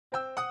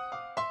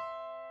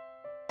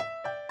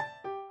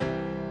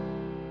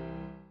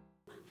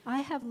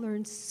have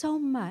learned so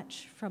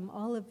much from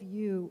all of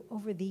you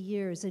over the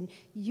years, and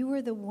you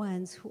are the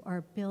ones who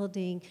are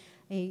building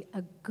a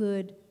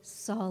good,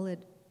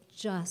 solid,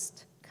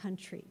 just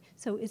country.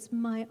 So it's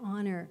my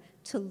honor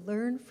to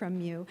learn from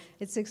you.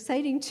 It's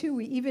exciting too.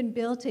 We even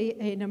built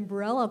an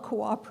umbrella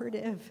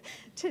cooperative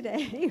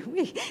today.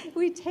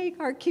 We take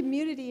our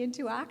community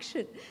into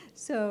action.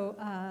 So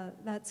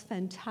that's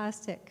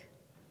fantastic.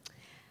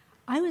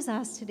 I was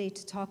asked today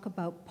to talk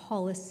about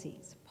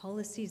policies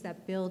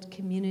that build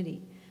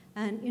community.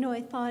 And, you know,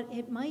 I thought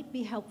it might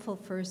be helpful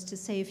first to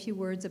say a few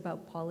words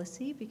about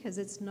policy, because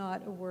it's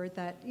not a word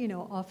that, you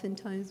know,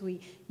 oftentimes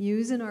we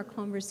use in our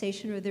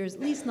conversation, or there's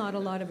at least not a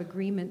lot of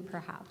agreement,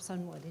 perhaps,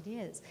 on what it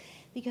is.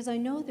 Because I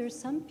know there's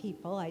some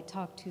people I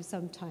talk to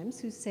sometimes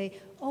who say,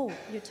 oh,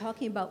 you're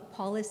talking about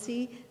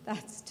policy?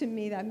 That's, to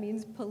me, that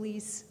means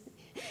police.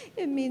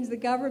 It means the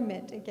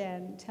government,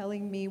 again,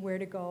 telling me where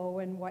to go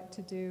and what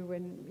to do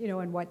and, you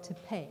know, and what to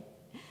pay.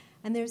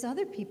 And there's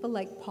other people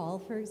like Paul,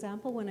 for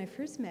example. When I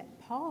first met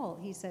Paul,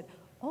 he said,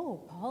 oh,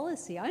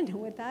 policy, I know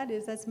what that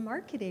is, that's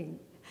marketing.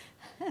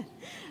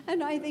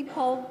 And I think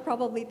Paul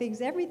probably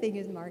thinks everything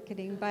is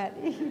marketing, but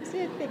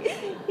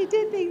he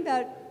did think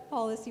that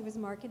policy was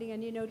marketing,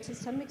 and you know, to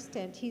some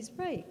extent, he's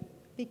right,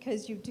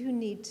 because you do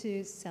need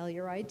to sell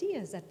your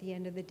ideas at the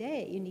end of the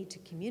day. You need to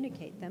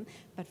communicate them,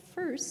 but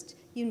first,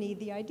 you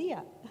need the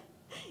idea.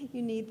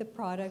 You need the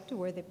product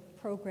or the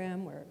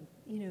program or,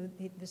 you know,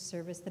 the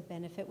service, the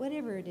benefit,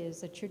 whatever it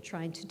is that you're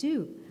trying to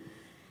do.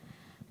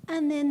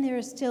 And then there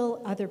are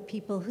still other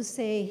people who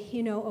say,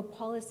 you know, a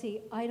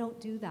policy, I don't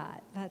do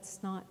that.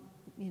 That's not,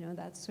 you know,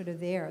 that's sort of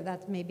there.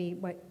 That's maybe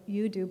what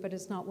you do, but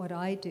it's not what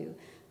I do.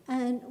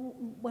 And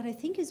what I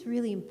think is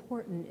really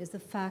important is the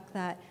fact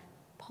that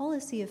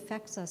policy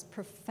affects us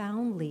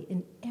profoundly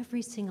in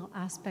every single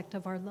aspect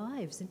of our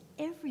lives, in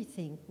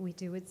everything we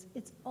do. It's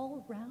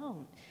all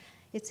around.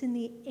 It's in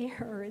the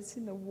air, it's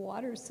in the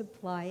water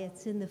supply,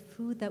 it's in the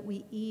food that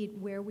we eat,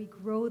 where we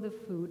grow the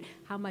food,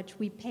 how much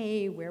we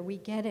pay, where we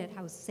get it,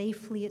 how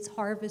safely it's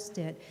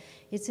harvested.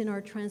 It's in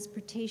our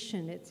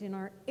transportation, it's in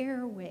our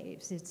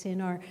airwaves, it's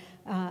in our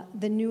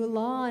the new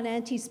law on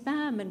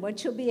anti-spam and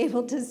what you'll be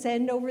able to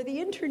send over the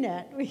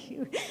internet.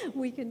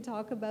 We can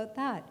talk about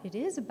that. It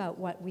is about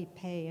what we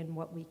pay and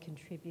what we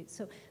contribute.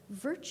 So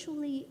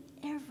virtually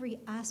every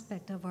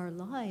aspect of our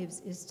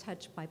lives is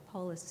touched by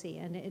policy.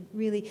 And it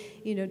really,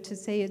 you know, to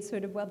say it's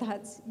sort of, well,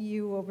 that's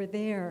you over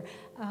there,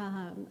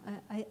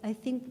 I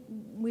think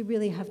we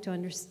really have to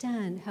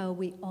understand how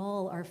we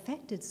all are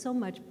affected so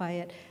much by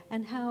it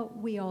and how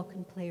we all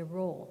can play a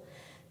role.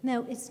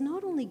 Now, it's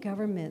not only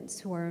governments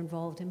who are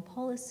involved in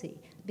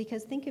policy,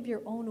 because think of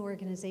your own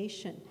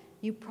organization.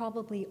 You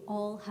probably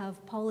all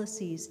have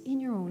policies in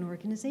your own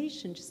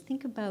organization. Just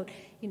think about,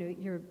 you know,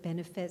 your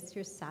benefits,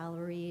 your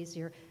salaries,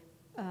 your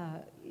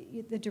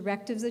the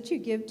directives that you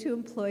give to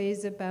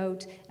employees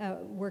about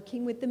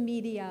working with the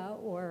media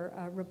or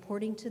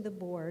reporting to the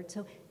board.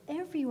 So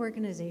every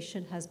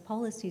organization has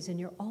policies, and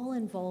you're all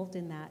involved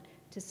in that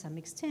to some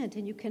extent,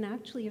 and you can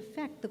actually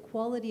affect the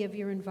quality of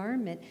your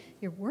environment,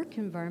 your work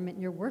environment,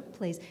 your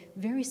workplace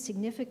very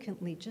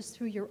significantly just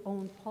through your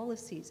own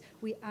policies.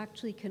 We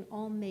actually can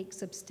all make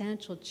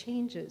substantial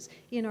changes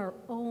in our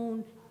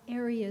own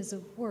areas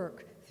of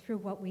work through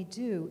what we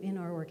do in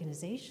our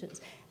organizations.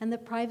 And the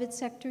private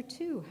sector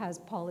too has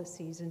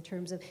policies in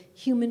terms of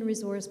human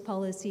resource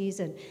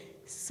policies, and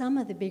some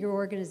of the bigger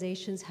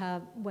organizations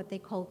have what they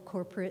call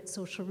corporate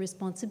social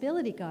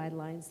responsibility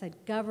guidelines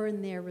that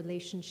govern their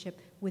relationship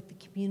with the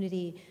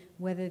community,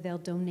 whether they'll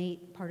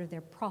donate part of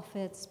their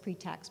profits,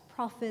 pre-tax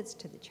profits,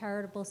 to the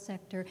charitable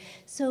sector.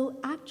 So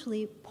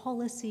actually,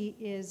 policy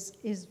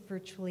is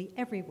virtually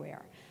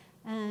everywhere.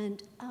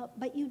 And,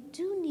 but you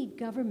do need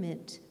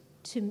government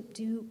to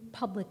do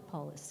public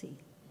policy.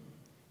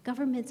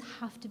 Governments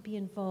have to be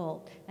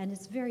involved, and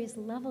it's various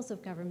levels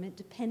of government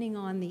depending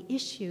on the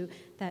issue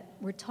that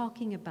we're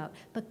talking about.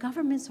 But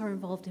governments are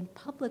involved in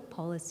public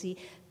policy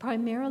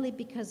primarily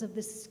because of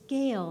the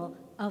scale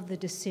of the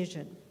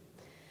decision.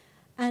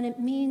 And it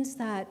means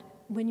that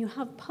when you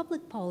have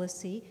public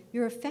policy,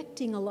 you're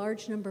affecting a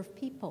large number of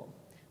people,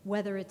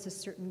 whether it's a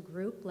certain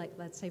group, like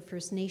let's say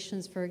First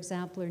Nations, for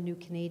example, or New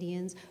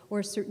Canadians,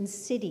 or a certain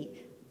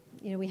city.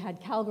 You know, we had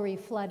Calgary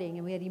flooding,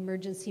 and we had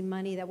emergency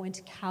money that went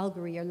to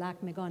Calgary or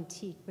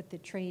Lac-Mégantic with the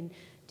train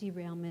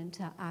derailment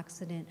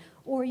accident.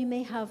 Or you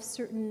may have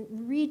certain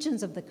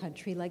regions of the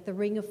country, like the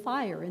Ring of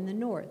Fire in the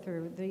north,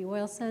 or the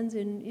oil sands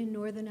in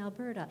northern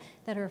Alberta,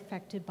 that are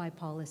affected by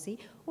policy.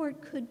 Or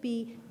it could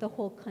be the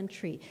whole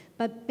country.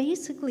 But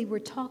basically, we're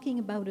talking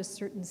about a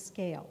certain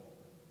scale.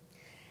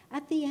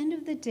 At the end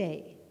of the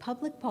day,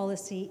 public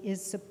policy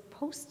is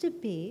supposed to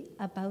be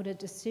about a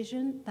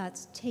decision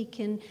that's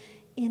taken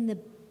in the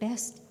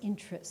best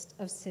interest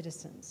of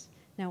citizens.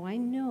 Now, I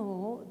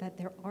know that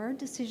there are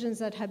decisions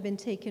that have been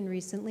taken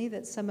recently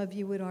that some of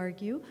you would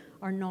argue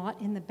are not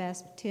in the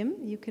best. Tim,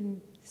 you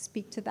can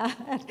speak to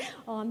that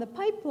on the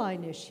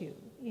pipeline issue,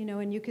 you know,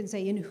 and you can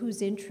say in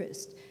whose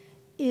interest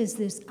is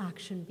this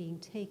action being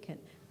taken.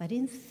 But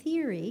in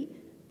theory,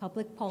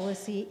 Public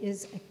policy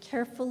is a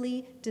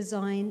carefully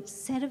designed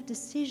set of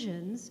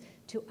decisions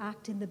to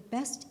act in the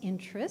best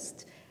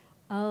interest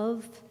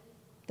of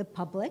the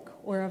public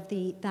or of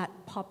that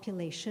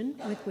population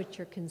with which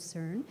you're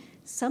concerned.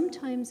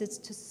 Sometimes it's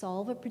to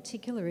solve a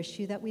particular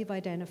issue that we've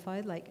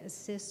identified, like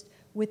assist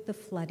with the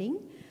flooding.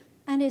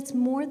 And it's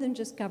more than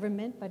just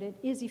government, but it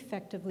is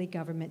effectively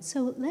government.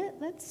 So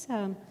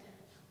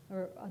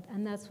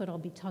and that's what I'll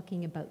be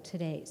talking about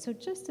today. So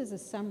just as a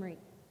summary,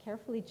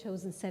 carefully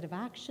chosen set of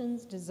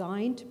actions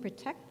designed to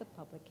protect the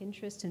public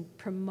interest and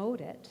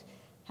promote it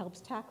helps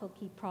tackle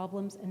key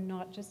problems and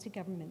not just a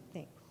government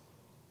thing.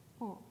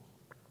 Oh.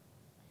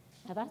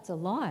 Now that's a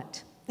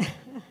lot.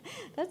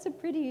 That's a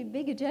pretty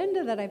big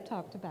agenda that I've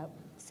talked about.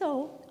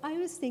 So I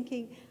was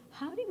thinking,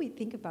 how do we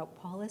think about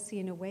policy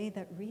in a way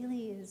that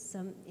really is,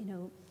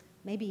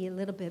 maybe a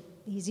little bit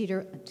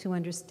easier to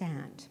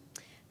understand?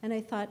 And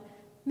I thought,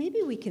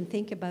 maybe we can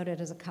think about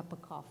it as a cup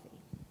of coffee.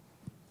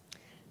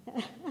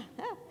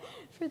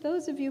 For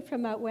those of you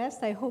from out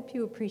west, I hope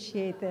you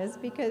appreciate this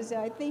because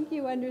I think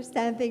you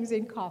understand things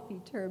in coffee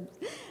terms.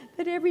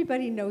 But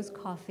everybody knows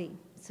coffee.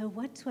 So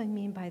what do I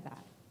mean by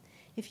that?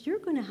 If you're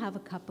going to have a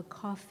cup of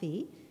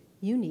coffee,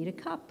 you need a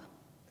cup.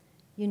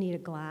 You need a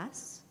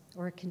glass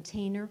or a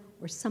container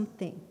or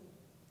something.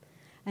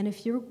 And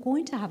if you're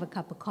going to have a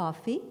cup of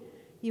coffee,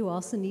 you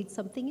also need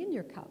something in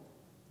your cup.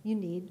 You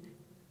need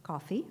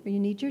coffee or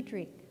you need your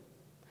drink.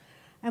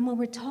 And when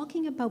we're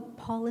talking about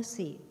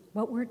policy,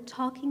 what we're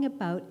talking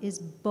about is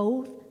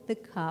both the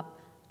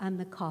cup and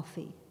the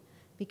coffee,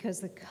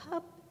 because the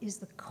cup is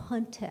the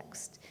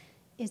context,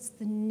 it's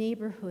the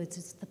neighborhoods,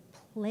 it's the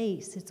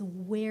place, it's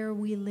where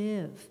we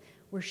live.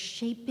 We're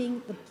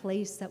shaping the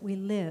place that we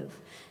live.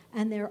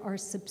 And there are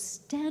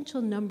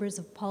substantial numbers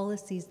of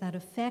policies that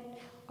affect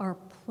our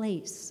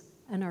place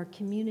and our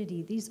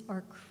community. These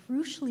are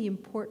crucially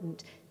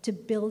important to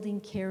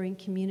building caring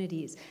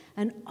communities.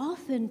 And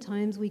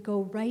oftentimes we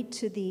go right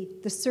to the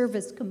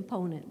service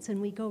components and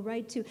we go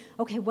right to,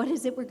 okay, what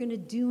is it we're going to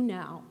do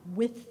now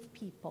with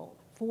people,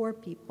 for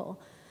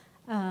people,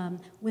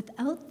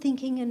 without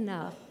thinking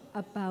enough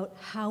about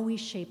how we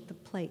shape the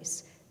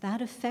place.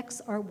 That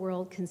affects our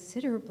world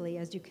considerably,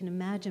 as you can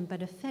imagine,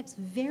 but affects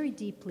very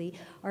deeply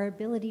our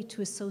ability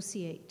to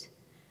associate.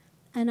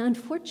 And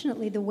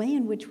unfortunately, the way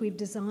in which we've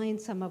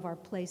designed some of our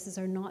places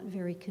are not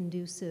very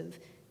conducive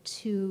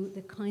to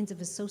the kinds of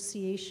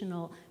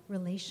associational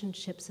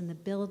relationships in the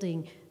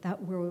building that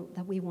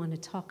we want to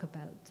talk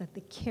about, that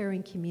the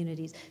caring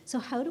communities. So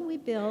how do we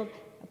build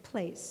a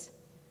place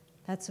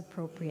that's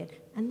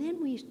appropriate? And then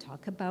we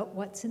talk about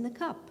what's in the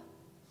cup,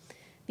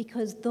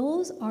 because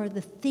those are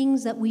the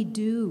things that we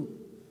do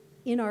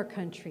in our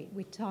country.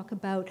 We talk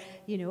about,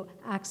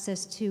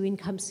 access to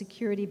income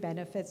security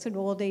benefits and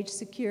old age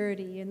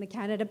security and the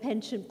Canada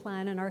Pension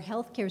Plan and our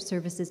healthcare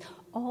services.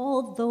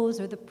 All those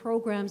are the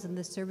programs and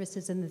the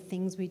services and the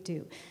things we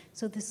do.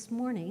 So this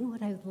morning,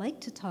 what I would like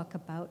to talk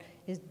about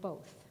is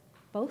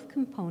both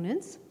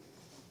components.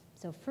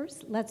 So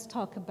first, let's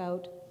talk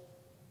about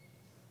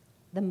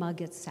the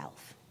mug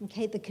itself,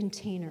 okay, the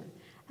container.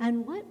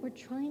 And what we're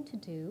trying to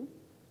do,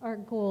 our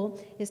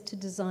goal is to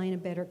design a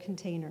better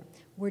container.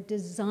 We're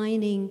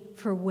designing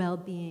for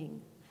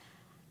well-being.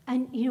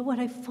 And what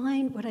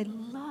I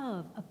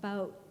love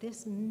about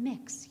this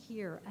mix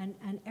here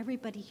and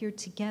everybody here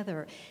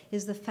together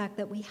is the fact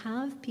that we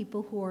have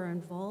people who are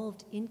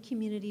involved in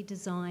community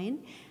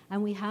design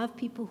and we have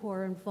people who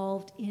are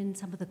involved in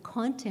some of the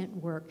content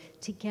work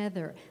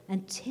together.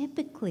 And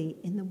typically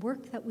in the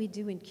work that we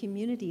do in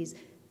communities,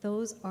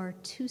 those are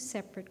two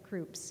separate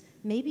groups.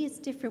 Maybe it's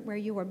different where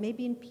you are.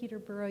 Maybe in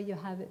Peterborough you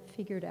have it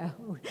figured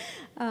out.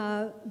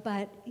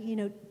 But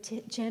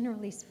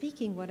generally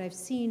speaking, what I've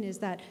seen is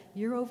that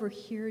you're over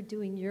here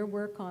doing your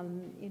work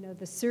on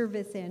the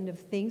service end of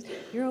things.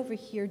 You're over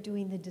here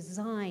doing the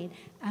design.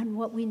 And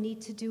what we need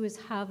to do is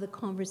have the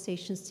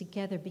conversations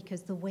together,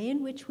 because the way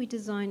in which we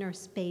design our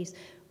space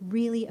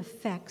really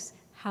affects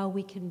how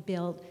we can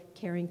build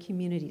caring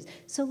communities.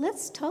 So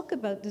let's talk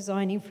about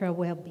designing for a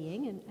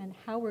well-being and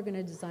how we're going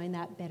to design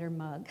that better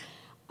mug.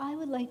 I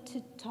would like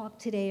to talk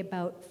today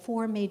about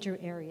 4 major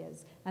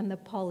areas and the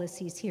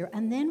policies here,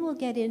 and then we'll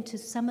get into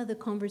some of the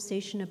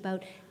conversation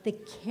about the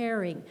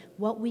caring,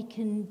 what we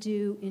can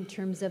do in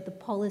terms of the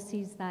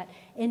policies that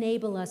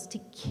enable us to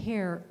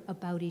care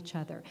about each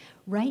other.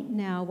 Right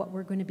now, what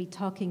we're going to be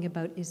talking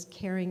about is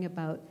caring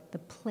about the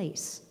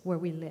place where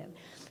we live.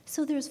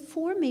 So there's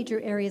 4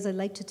 major areas I'd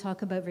like to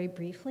talk about very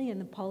briefly,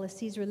 and the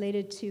policies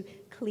related to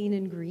clean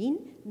and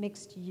green,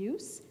 mixed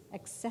use,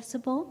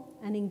 accessible,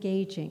 and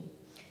engaging.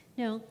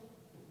 Now,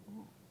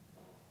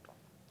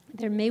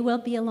 there may well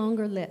be a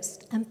longer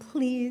list, and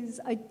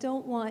please, I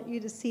don't want you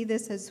to see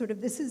this as sort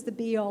of, this is the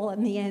be-all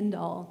and the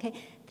end-all, okay?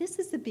 This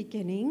is the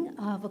beginning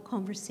of a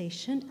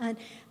conversation,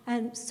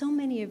 and so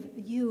many of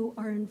you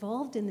are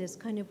involved in this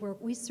kind of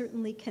work. We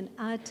certainly can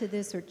add to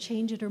this or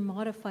change it or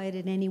modify it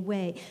in any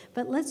way,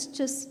 but let's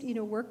just,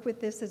 work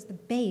with this as the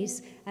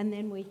base, and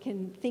then we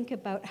can think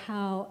about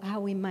how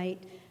we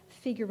might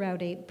figure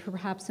out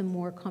perhaps a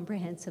more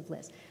comprehensive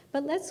list.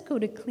 But let's go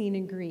to clean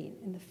and green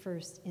in the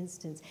first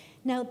instance.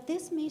 Now,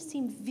 this may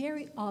seem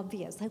very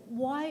obvious. Like,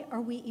 why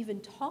are we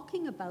even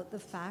talking about the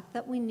fact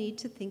that we need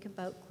to think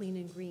about clean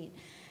and green?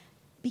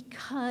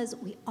 Because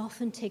we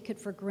often take it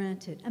for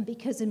granted, and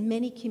because in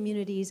many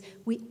communities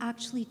we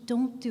actually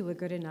don't do a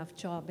good enough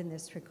job in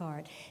this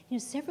regard. You know,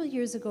 several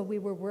years ago we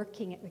were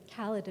working at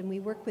Caledon.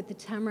 We worked with the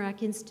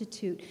Tamarack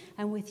Institute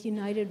and with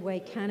United Way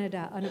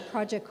Canada on a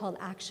project called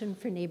Action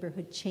for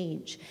Neighborhood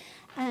Change.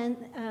 And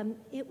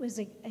it was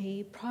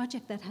a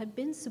project that had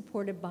been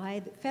supported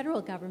by the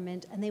federal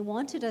government, and they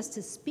wanted us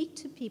to speak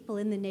to people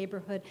in the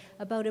neighborhood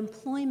about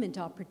employment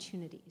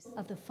opportunities.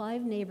 Of the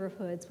 5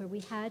 neighborhoods where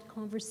we had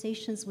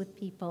conversations with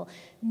people,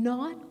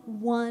 not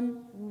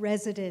one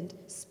resident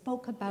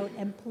spoke about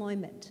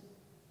employment,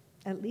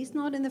 at least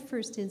not in the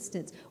first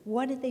instance.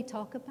 What did they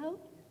talk about?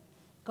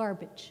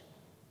 Garbage.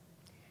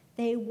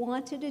 They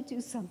wanted to do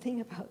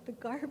something about the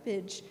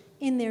garbage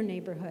in their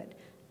neighborhood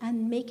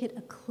and make it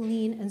a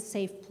clean and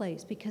safe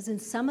place. Because in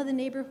some of the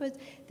neighborhoods,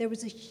 there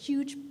was a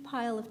huge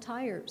pile of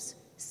tires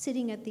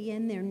sitting at the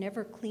end there,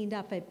 never cleaned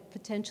up, a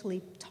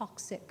potentially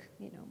toxic,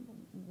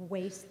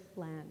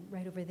 wasteland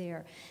right over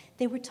there.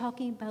 They were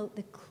talking about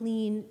the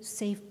clean,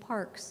 safe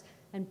parks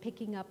and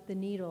picking up the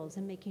needles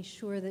and making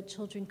sure that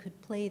children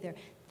could play there.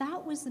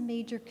 That was the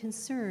major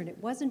concern. It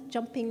wasn't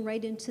jumping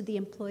right into the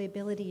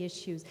employability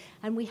issues.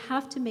 And we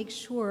have to make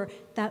sure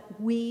that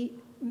we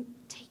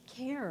take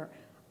care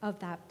of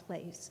that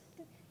place.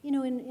 You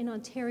know, in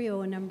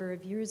Ontario a number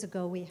of years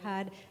ago, we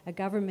had a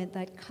government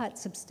that cut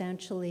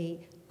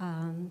substantially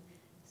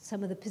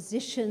some of the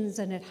positions,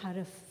 and it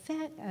had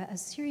a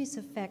serious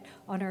effect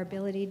on our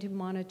ability to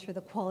monitor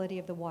the quality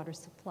of the water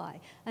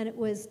supply. And it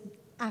was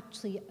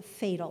actually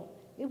fatal.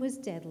 It was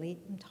deadly.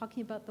 I'm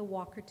talking about the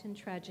Walkerton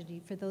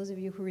tragedy, for those of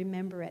you who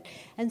remember it.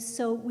 And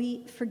so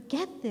we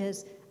forget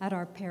this at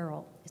our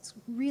peril. It's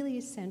really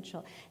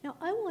essential. Now,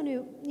 I want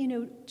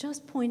to,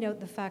 just point out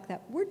the fact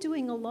that we're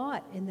doing a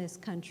lot in this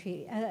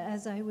country.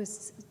 As I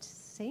was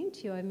saying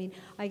to you, I mean,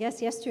 I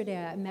guess yesterday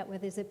I met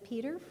with, is it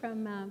Peter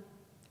from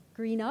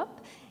Green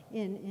Up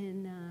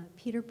in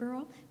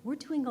Peterborough? We're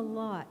doing a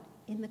lot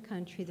in the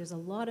country. There's a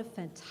lot of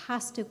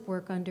fantastic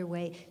work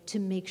underway to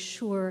make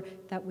sure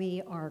that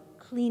we are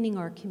cleaning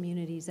our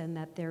communities and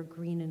that they're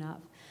green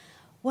enough.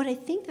 What I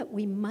think that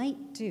we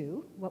might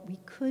do, what we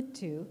could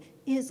do,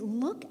 is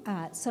look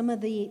at some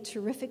of the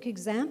terrific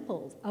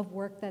examples of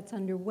work that's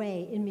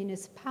underway in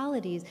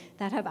municipalities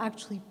that have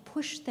actually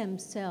pushed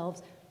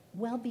themselves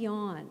well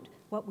beyond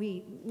what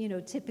we,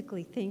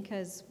 typically think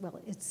as, well,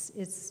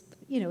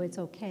 it's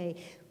okay.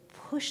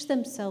 Push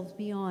themselves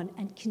beyond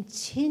and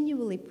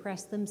continually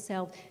press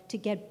themselves to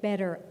get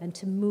better and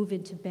to move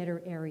into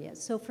better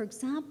areas. So, for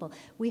example,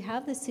 we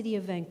have the city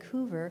of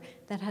Vancouver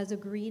that has a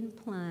green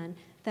plan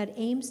that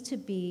aims to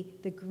be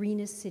the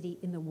greenest city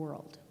in the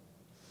world.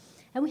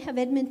 And we have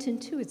Edmonton,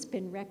 too. It's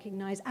been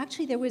recognized.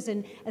 Actually, there was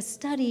a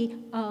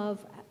study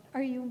of,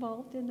 are you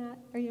involved in that?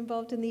 Are you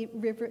involved in the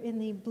river, in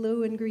the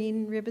blue and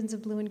green, ribbons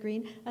of blue and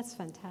green? That's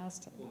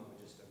fantastic. Well, no,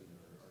 we just studied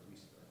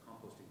our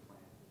composting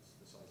plant. It's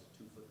the size of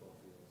 2 football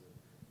fields.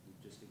 And we've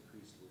just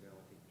increased, we're now,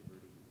 I think,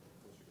 diverting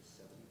closer to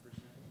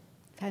 70%.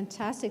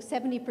 Fantastic,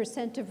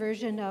 70%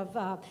 diversion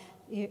of,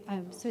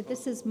 so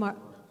this is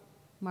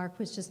Mark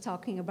was just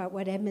talking about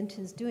what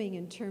Edmonton's doing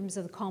in terms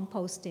of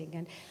composting.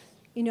 And,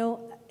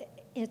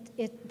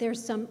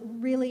 there's some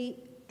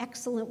really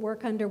excellent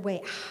work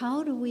underway.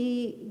 How do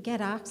we get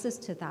access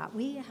to that?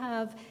 We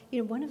have,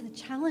 one of the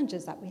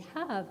challenges that we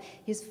have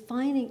is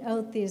finding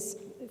out this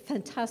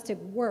fantastic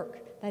work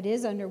that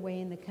is underway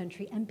in the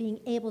country and being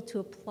able to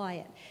apply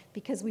it,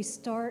 because we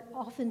start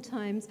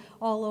oftentimes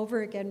all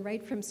over again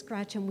right from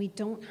scratch, and we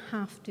don't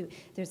have to.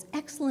 There's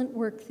excellent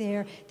work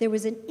there. There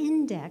was an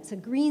index, a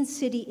Green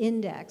City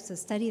Index, a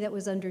study that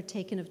was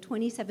undertaken of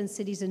 27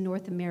 cities in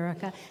North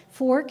America.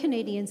 4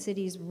 Canadian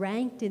cities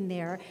ranked in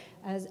there,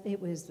 as it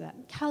was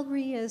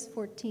Calgary as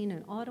 14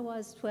 and Ottawa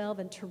as 12,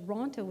 and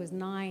Toronto was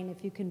 9,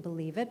 if you can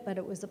believe it, but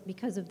it was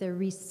because of their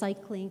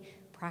recycling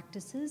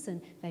practices,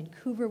 and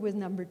Vancouver was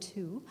number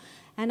 2.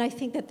 And I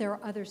think that there are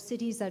other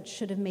cities that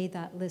should have made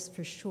that list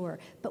for sure.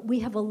 But we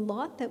have a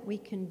lot that we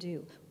can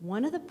do.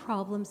 One of the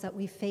problems that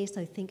we face,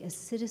 I think, as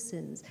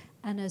citizens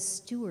and as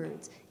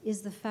stewards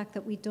is the fact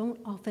that we don't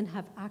often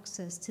have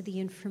access to the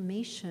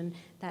information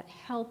that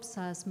helps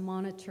us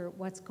monitor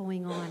what's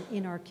going on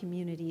in our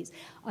communities.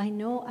 I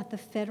know at the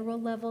federal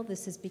level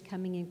this is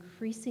becoming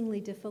increasingly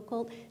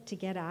difficult to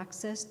get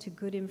access to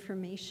good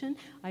information.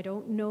 I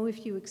don't know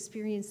if you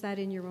experience that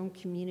in your own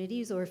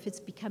communities or if it's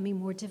becoming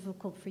more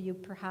difficult for you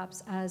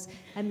perhaps as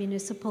a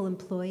municipal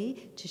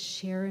employee to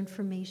share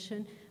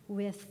information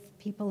with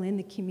people in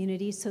the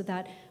community so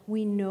that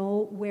we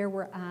know where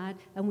we're at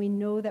and we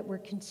know that we're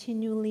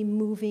continually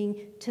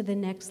moving to the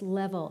next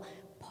level.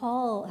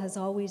 Paul has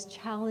always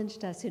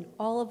challenged us in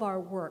all of our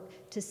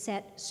work to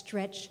set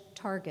stretch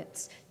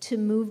targets, to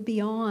move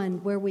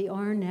beyond where we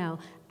are now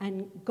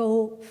and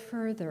go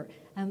further.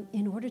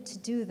 In order to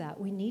do that,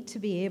 we need to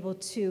be able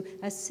to,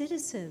 as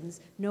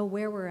citizens, know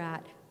where we're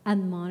at,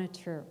 and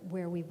monitor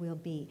where we will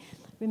be.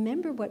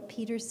 Remember what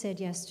Peter said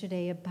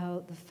yesterday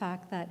about the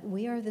fact that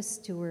we are the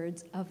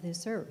stewards of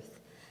this earth.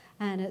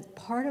 And as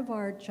part of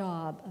our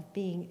job of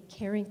being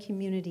caring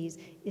communities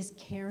is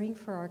caring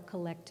for our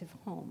collective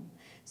home.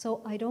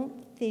 So I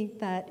don't think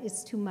that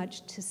it's too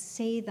much to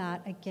say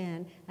that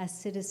again as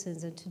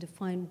citizens and to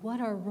define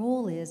what our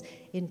role is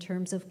in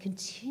terms of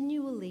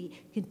continually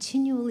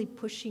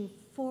pushing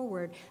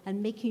forward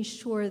and making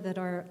sure that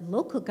our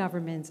local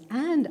governments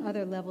and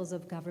other levels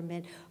of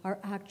government are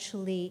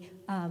actually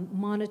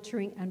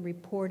monitoring and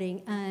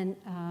reporting and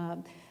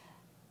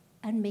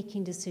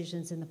making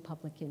decisions in the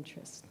public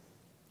interest.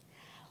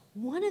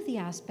 One of the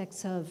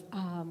aspects of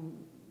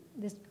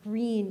this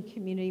green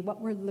community,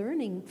 what we're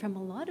learning from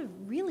a lot of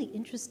really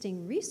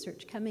interesting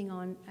research coming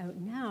on out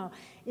now,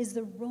 is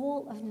the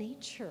role of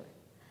nature.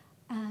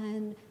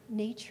 And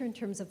nature in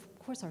terms of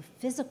course, our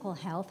physical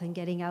health and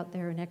getting out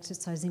there and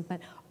exercising, but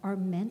our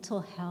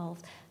mental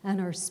health and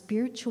our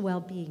spiritual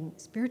well-being.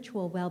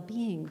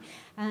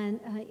 And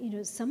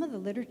some of the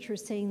literature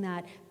is saying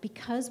that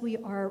because we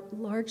are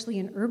largely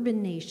an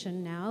urban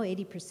nation now,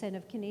 80%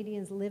 of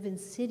Canadians live in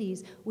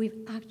cities, we've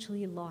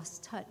actually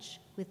lost touch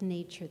with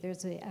nature.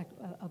 There's a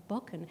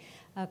book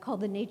called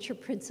The Nature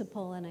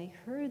Principle, and I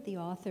heard the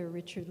author,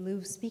 Richard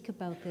Louv, speak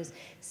about this,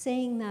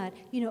 saying that,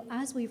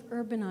 as we've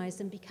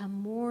urbanized and become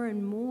more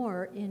and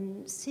more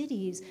in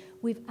cities,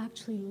 we've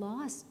actually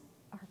lost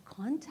our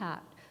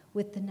contact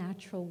with the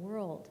natural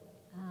world.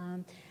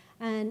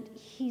 And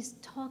he's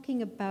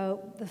talking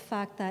about the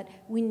fact that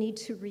we need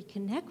to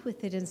reconnect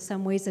with it in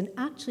some ways, and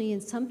actually,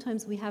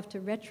 sometimes we have to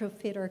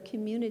retrofit our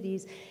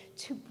communities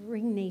to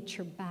bring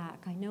nature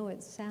back. I know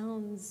it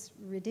sounds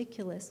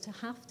ridiculous to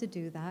have to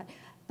do that,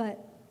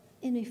 but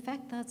in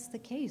effect, that's the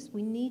case.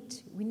 We need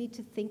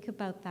to think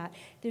about that.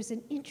 There's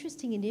an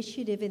interesting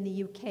initiative in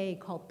the UK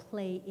called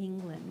Play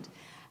England.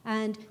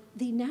 And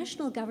the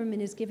national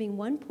government is giving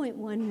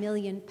 £1.1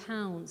 million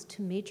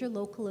to major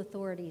local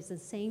authorities and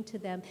saying to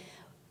them,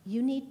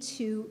 you need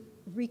to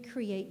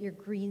recreate your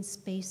green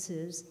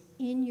spaces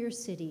in your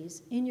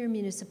cities, in your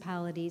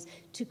municipalities,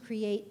 to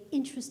create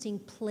interesting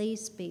play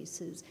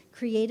spaces,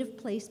 creative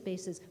play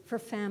spaces for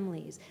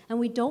families. And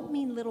we don't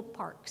mean little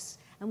parks,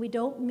 and we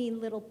don't mean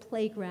little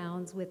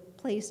playgrounds with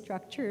play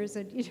structures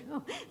and,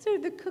 sort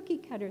of the cookie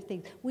cutter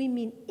things. We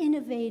mean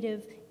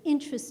innovative,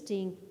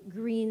 interesting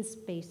green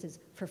spaces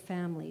for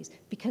families,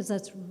 because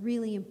that's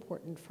really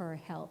important for our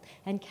health.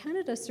 And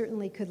Canada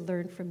certainly could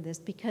learn from this,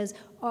 because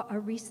a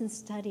recent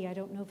study, I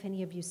don't know if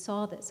any of you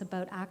saw this,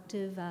 about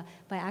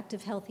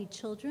active healthy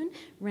children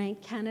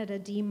ranked Canada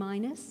D-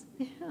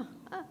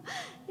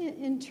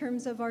 in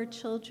terms of our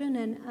children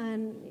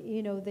and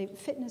the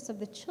fitness of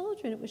the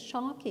children. It was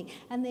shocking.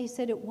 And they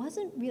said it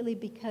wasn't really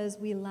because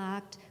we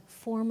lacked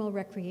formal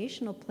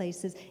recreational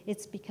places,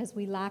 it's because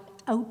we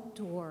lacked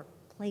outdoor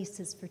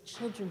places for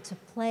children to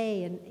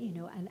play and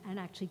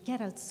actually get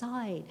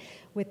outside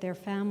with their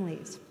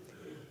families.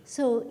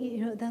 So,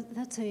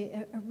 that's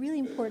a really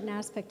important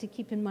aspect to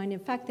keep in mind. In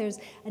fact, there's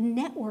a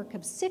network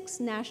of 6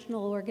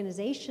 national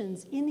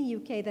organizations in the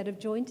UK that have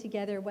joined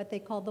together what they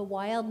call the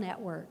Wild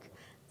Network.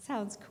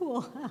 Sounds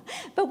cool.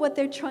 But what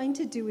they're trying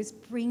to do is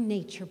bring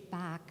nature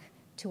back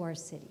to our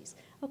cities.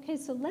 Okay,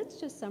 so let's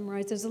just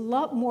summarize. There's a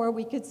lot more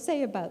we could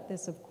say about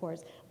this, of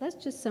course. Let's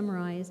just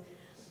summarize.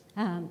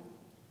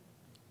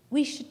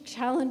 We should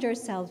challenge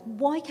ourselves.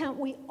 Why can't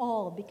we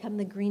all become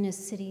the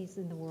greenest cities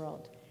in the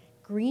world?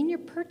 Green your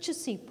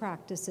purchasing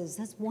practices.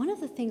 That's one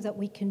of the things that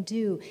we can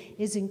do,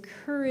 is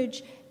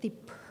encourage the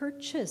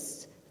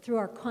purchase through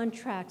our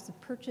contracts, the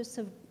purchase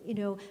of,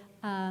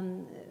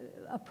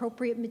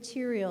 appropriate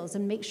materials,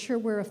 and make sure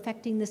we're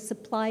affecting the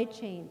supply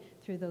chain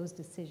through those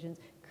decisions.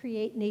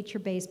 Create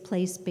nature-based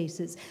play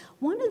spaces.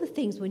 One of the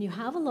things, when you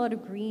have a lot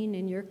of green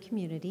in your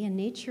community and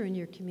nature in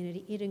your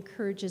community, it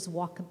encourages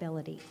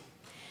walkability.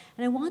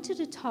 And I wanted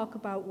to talk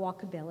about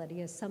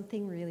walkability as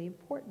something really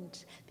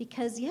important,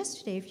 because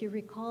yesterday, if you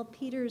recall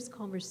Peter's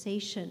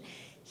conversation,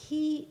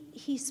 he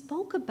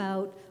spoke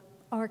about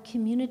our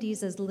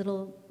communities as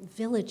little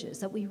villages,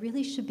 that we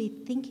really should be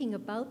thinking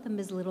about them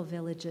as little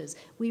villages.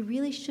 We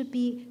really should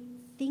be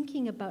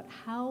thinking about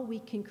how we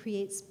can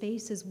create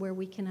spaces where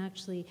we can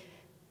actually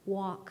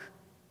walk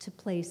to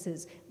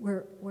places.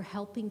 We're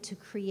helping to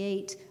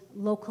create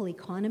local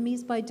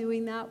economies by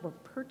doing that. We're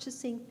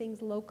purchasing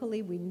things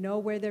locally. We know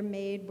where they're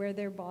made, where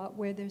they're bought,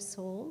 where they're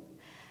sold.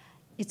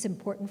 It's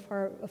important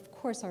for, of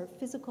course, our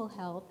physical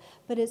health,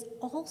 but it's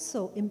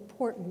also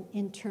important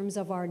in terms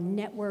of our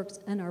networks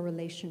and our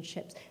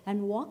relationships.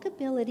 And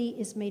walkability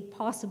is made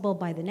possible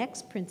by the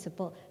next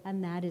principle,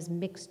 and that is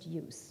mixed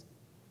use.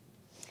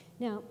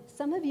 Now,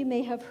 some of you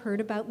may have heard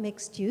about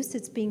mixed use.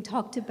 It's being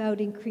talked about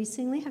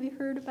increasingly. Have you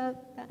heard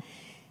about that?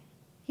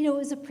 It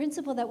was a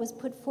principle that was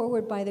put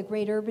forward by the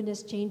great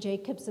urbanist Jane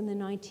Jacobs in the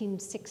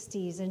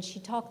 1960s, and she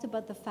talked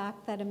about the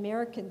fact that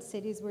American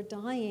cities were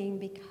dying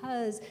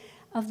because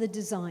of the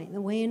design, the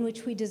way in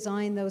which we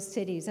design those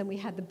cities. And we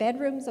had the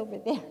bedrooms over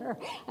there,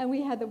 and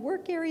we had the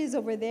work areas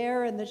over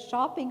there, and the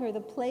shopping or the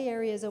play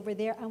areas over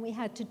there, and we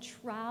had to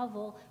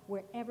travel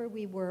wherever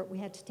we were. We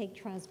had to take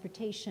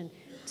transportation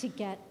to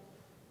get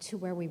to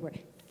where we were.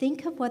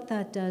 Think of what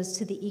that does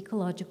to the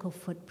ecological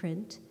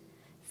footprint.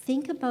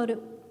 Think about it,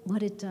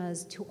 what it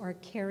does to our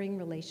caring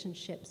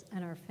relationships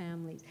and our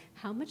families.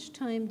 How much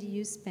time do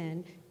you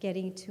spend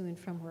getting to and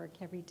from work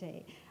every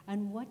day?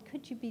 And what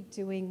could you be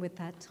doing with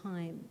that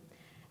time?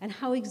 And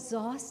how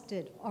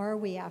exhausted are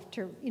we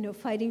after,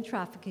 fighting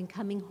traffic and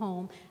coming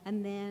home,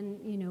 and then,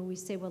 we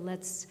say, well,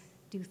 let's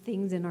do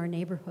things in our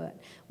neighborhood.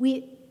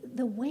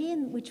 The way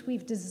in which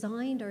we've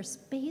designed our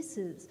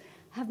spaces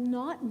have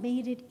not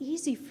made it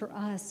easy for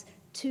us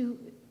to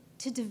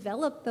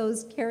develop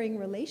those caring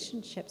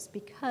relationships,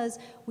 because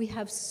we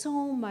have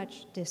so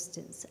much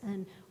distance.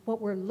 And what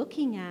we're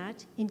looking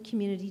at in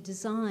community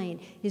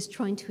design is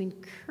trying to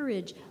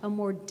encourage a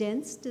more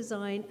dense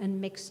design and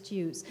mixed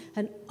use.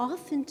 And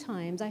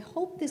oftentimes, I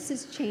hope this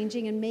is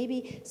changing, and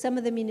maybe some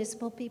of the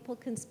municipal people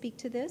can speak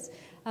to this.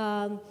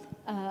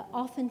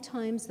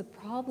 Oftentimes, the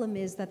problem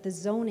is that the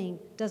zoning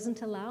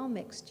doesn't allow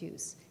mixed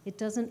use. It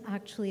doesn't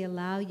actually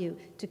allow you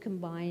to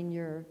combine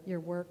your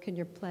work and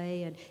your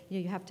play, and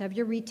you have to have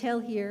your retail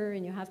here,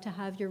 and you have to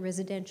have your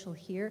residential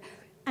here,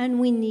 and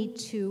we need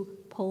to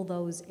pull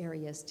those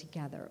areas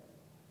together.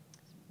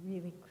 It's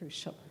really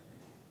crucial.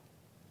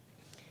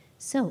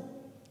 So,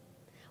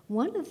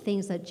 one of the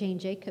things that Jane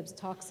Jacobs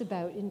talks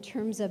about in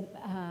terms of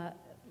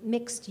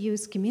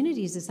mixed-use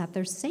communities is that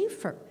they're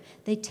safer.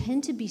 They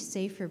tend to be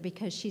safer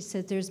because she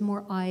said there's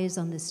more eyes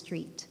on the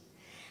street.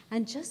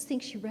 And just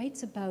think, she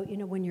writes about,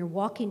 when you're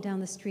walking down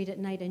the street at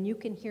night and you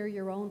can hear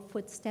your own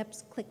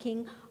footsteps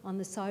clicking on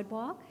the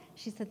sidewalk.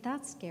 She said,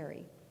 that's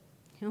scary.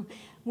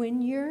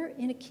 When you're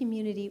in a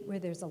community where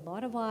there's a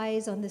lot of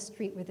eyes on the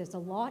street, where there's a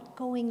lot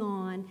going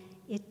on,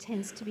 it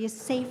tends to be a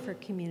safer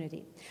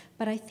community.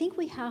 But I think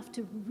we have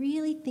to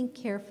really think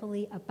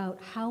carefully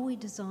about how we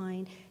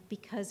design,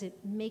 because it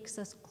makes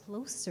us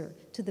closer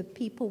to the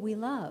people we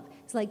love.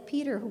 It's like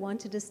Peter, who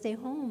wanted to stay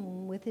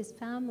home with his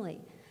family.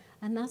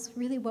 And that's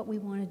really what we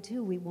want to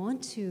do. We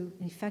want to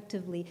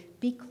effectively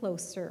be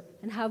closer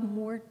and have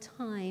more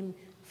time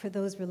for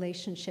those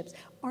relationships.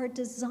 Our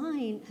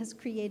design has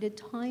created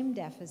time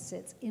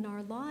deficits in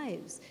our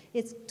lives.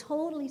 It's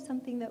totally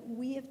something that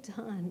we have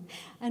done,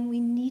 and we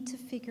need to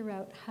figure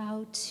out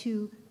how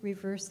to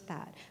reverse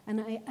that.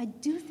 And I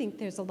do think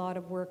there's a lot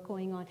of work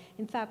going on.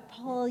 In fact,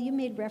 Paul, you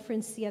made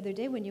reference the other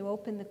day when you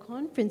opened the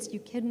conference,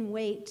 you couldn't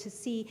wait to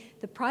see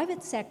the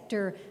private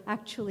sector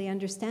actually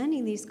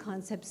understanding these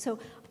concepts. So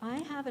I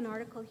have an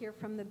article here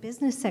from the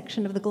business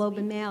section of the Globe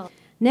and Mail.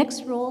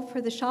 Next role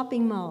for the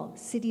shopping mall,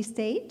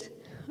 city-state.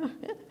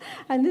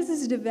 And this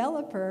is a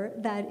developer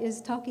that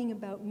is talking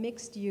about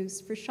mixed use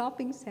for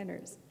shopping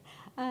centers.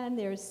 And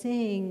they're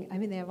saying,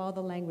 they have all the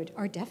language.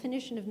 Our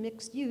definition of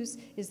mixed use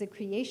is the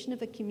creation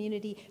of a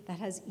community that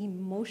has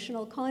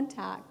emotional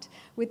contact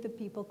with the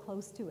people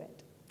close to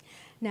it.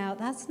 Now,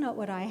 that's not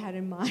what I had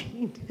in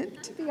mind,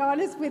 to be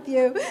honest with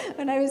you,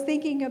 when I was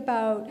thinking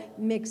about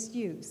mixed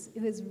use.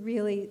 It was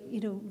really,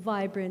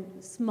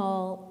 vibrant,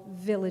 small,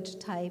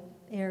 village-type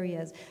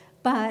areas.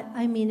 But,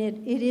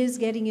 it is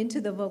getting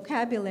into the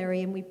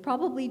vocabulary, and we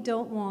probably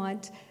don't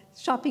want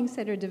shopping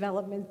center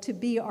development to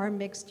be our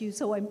mixed use.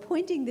 So I'm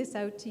pointing this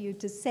out to you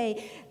to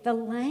say the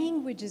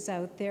language is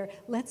out there.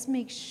 Let's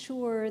make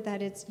sure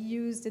that it's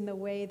used in the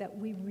way that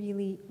we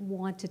really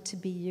want it to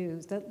be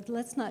used.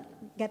 Let's not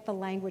get the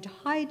language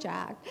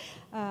hijacked,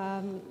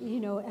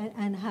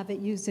 and have it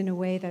used in a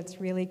way that's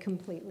really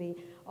completely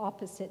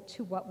opposite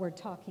to what we're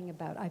talking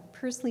about. I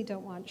personally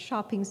don't want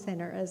shopping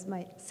center as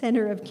my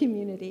center of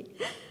community.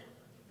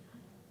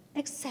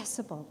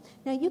 Accessible.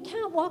 Now, you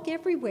can't walk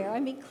everywhere.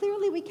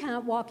 Clearly we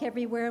can't walk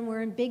everywhere, and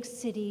we're in big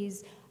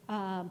cities,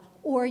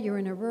 or you're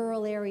in a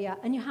rural area,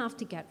 and you have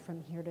to get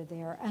from here to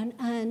there.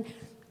 And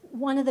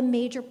one of the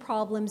major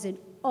problems in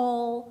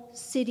all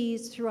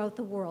cities throughout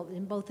the world,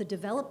 in both the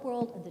developed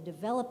world and the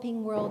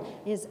developing world,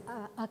 is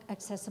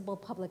accessible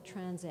public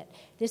transit.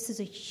 This is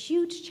a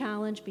huge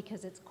challenge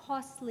because it's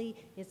costly,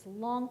 it's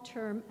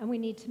long-term, and we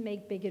need to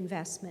make big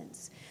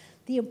investments.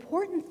 The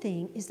important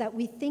thing is that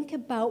we think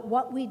about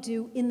what we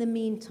do in the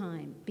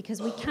meantime,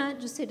 because we can't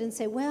just sit and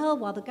say, well,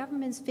 while the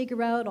governments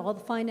figure out all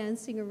the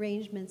financing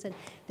arrangements, and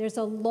there's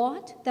a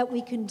lot that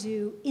we can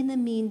do in the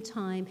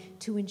meantime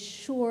to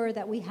ensure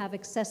that we have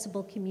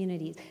accessible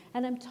communities.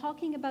 And I'm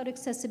talking about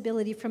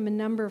accessibility from a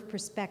number of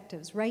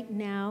perspectives. Right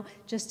now,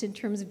 just in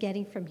terms of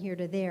getting from here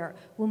to there,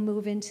 we'll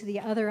move into the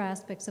other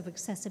aspects of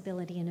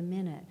accessibility in a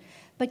minute.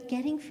 But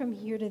getting from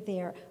here to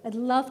there, I'd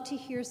love to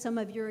hear some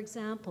of your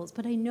examples,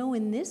 but I know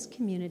in this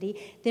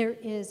community there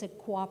is a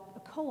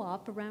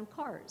co-op around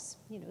cars,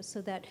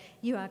 so that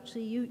you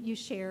actually, you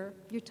share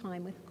your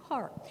time with a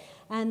car.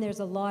 And there's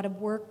a lot of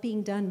work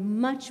being done.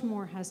 Much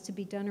more has to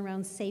be done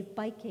around safe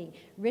biking.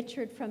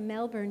 Richard from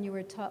Melbourne, you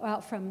were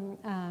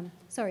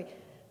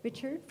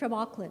Richard, from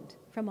Auckland.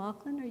 From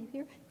Auckland, are you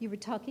here? You were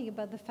talking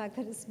about the fact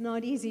that it's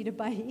not easy to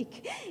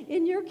bike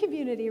in your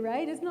community,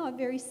 right? It's not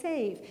very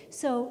safe.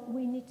 So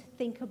we need to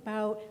think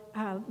about,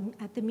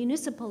 at the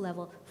municipal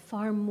level,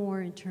 far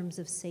more in terms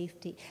of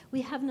safety.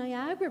 We have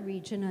Niagara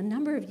region a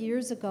number of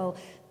years ago.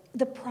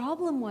 The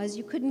problem was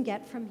you couldn't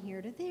get from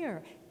here to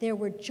there. There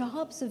were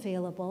jobs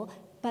available,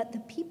 but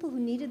the people who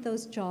needed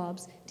those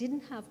jobs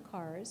didn't have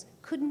cars,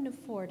 couldn't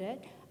afford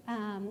it,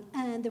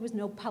 and there was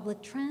no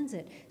public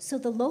transit. So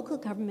the local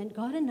government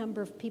got a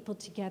number of people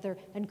together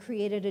and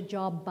created a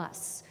job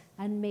bus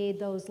and made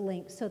those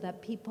links so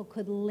that people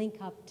could link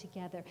up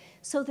together.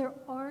 So there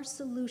are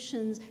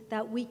solutions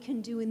that we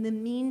can do in the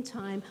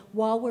meantime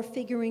while we're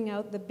figuring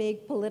out the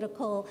big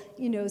political,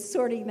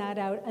 sorting that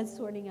out and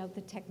sorting out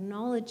the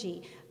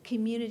technology.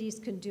 Communities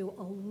can do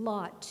a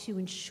lot to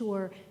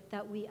ensure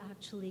that we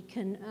actually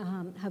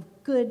can have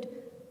good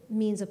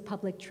means of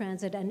public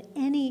transit, and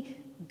any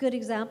good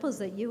examples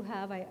that you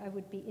have, I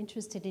would be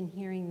interested in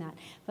hearing that.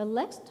 But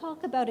let's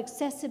talk about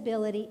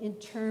accessibility in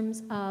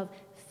terms of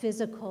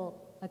physical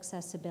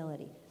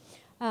accessibility.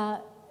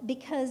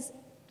 Because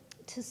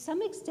to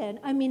some extent,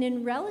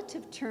 in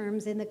relative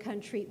terms in the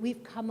country,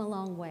 we've come a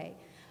long way.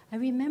 I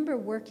remember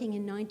working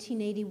in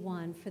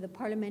 1981 for the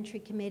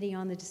Parliamentary Committee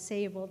on the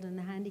Disabled and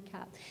the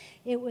Handicapped.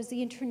 It was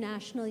the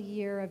International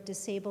Year of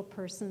Disabled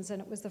Persons, and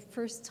it was the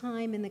first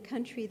time in the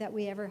country that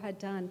we ever had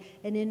done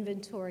an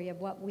inventory of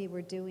what we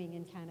were doing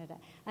in Canada.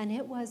 And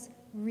it was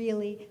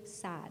really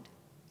sad.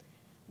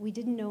 We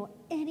didn't know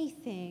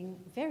anything,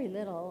 very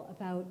little,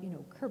 about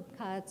curb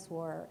cuts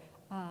or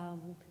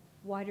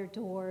wider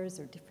doors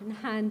or different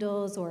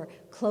handles or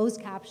closed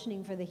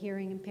captioning for the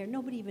hearing impaired.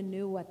 Nobody even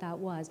knew what that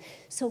was.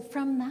 So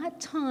from that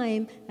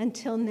time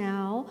until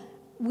now,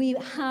 we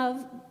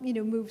have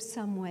moved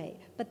some way,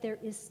 but there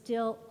is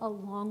still a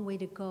long way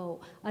to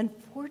go.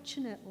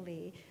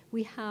 Unfortunately,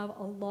 we have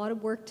a lot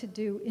of work to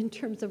do in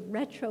terms of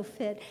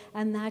retrofit,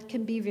 and that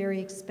can be very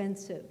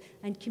expensive.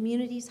 And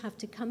communities have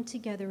to come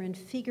together and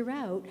figure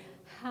out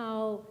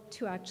how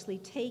to actually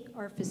take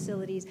our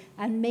facilities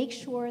and make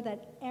sure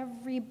that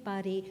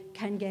everybody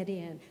can get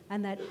in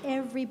and that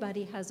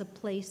everybody has a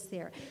place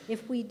there.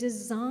 If we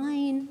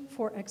design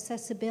for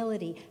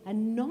accessibility,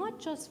 and not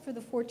just for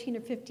the 14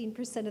 or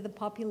 15% of the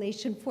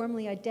population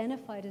formerly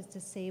identified as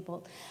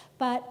disabled,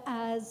 but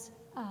as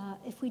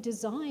if we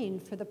design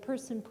for the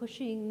person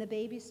pushing the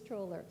baby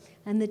stroller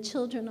and the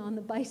children on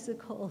the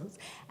bicycles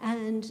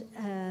and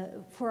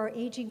for our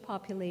aging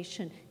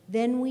population,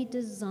 then we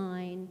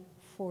design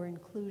for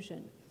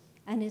inclusion.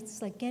 And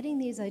it's like getting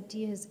these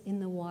ideas in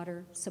the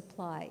water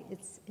supply.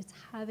 It's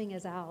having,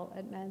 as Al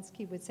at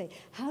Mansky would say,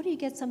 how do you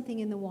get something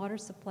in the water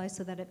supply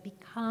so that it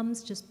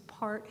becomes just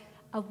part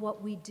of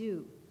what we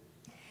do?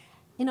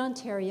 In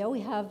Ontario, we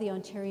have the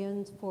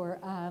Ontarians for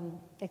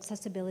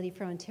Accessibility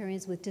for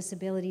Ontarians with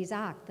Disabilities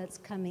Act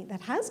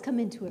that has come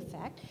into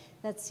effect,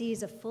 that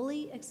sees a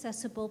fully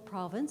accessible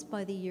province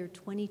by the year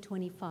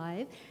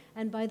 2025.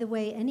 And by the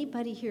way,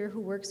 anybody here who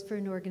works for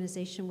an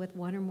organization with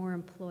one or more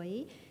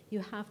employees, you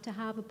have to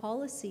have a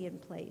policy in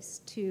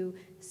place to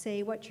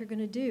say what you're going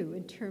to do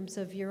in terms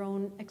of your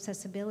own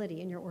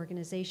accessibility in your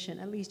organization.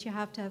 At least you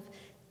have to have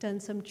done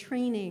some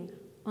training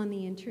on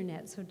the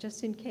internet. So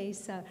just in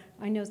case,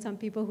 I know some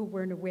people who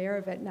weren't aware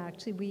of it, and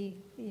actually we,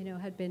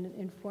 had been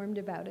informed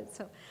about it.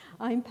 So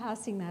I'm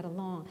passing that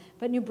along.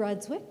 But New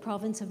Brunswick,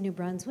 province of New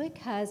Brunswick,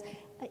 has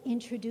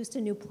introduced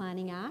a new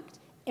planning act.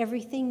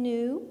 Everything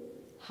new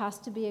has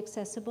to be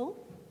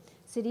accessible.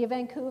 City of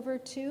Vancouver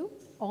too,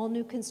 all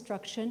new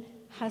construction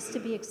has to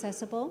be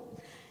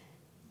accessible.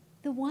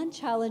 The one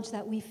challenge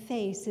that we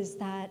face is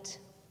that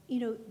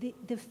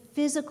the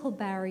physical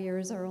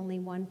barriers are only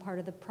one part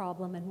of the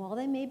problem, and while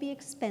they may be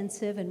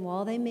expensive, and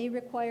while they may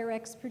require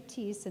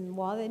expertise, and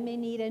while they may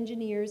need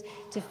engineers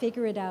to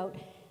figure it out,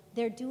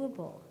 they're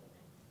doable.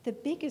 The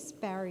biggest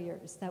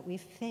barriers that we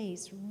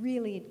face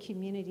really in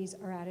communities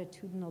are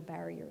attitudinal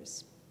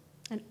barriers,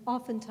 and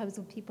oftentimes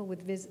with people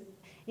with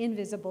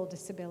invisible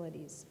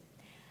disabilities.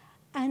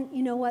 And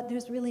you know what?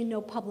 There's really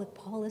no public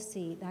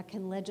policy that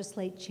can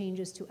legislate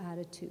changes to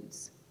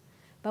attitudes.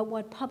 But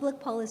what public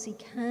policy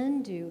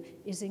can do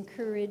is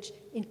encourage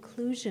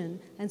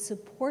inclusion and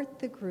support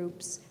the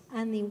groups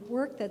and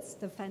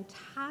the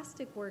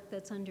fantastic work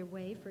that's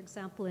underway, for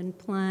example, in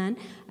Plan,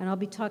 and I'll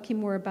be talking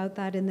more about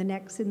that in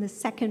the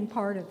second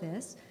part of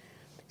this,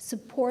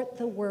 support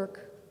the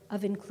work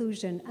of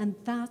inclusion, and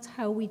that's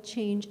how we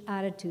change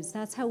attitudes.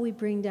 That's how we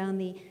bring down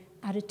the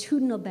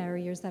attitudinal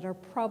barriers that are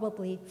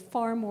probably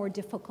far more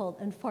difficult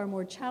and far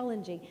more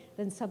challenging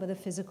than some of the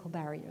physical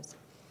barriers.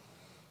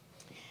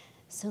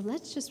 So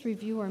let's just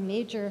review our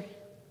major,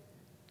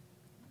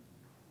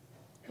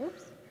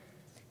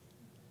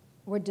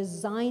 We're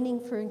designing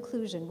for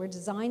inclusion. We're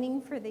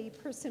designing for the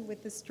person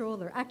with the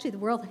stroller. Actually, the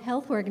World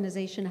Health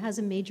Organization has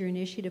a major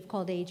initiative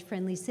called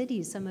Age-Friendly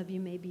Cities. Some of you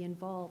may be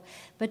involved.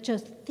 But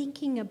just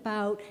thinking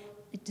about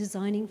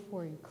designing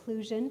for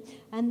inclusion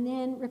and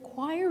then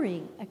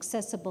requiring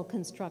accessible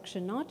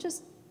construction, not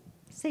just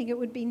saying it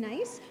would be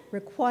nice,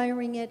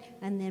 requiring it,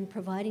 and then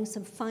providing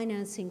some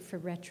financing for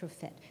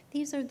retrofit.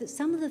 These are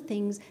some of the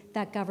things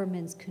that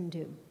governments can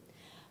do.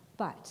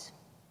 But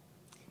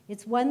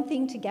it's one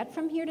thing to get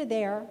from here to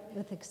there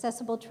with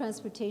accessible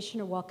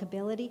transportation or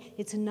walkability.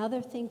 It's another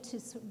thing to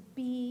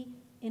be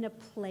in a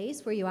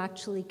place where you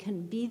actually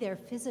can be there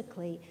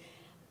physically.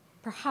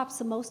 Perhaps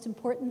the most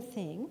important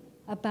thing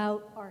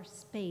about our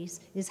space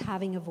is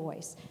having a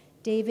voice.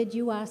 David,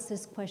 you asked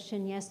this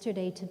question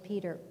yesterday to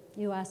Peter.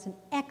 You asked an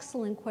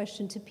excellent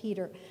question to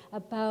Peter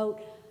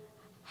about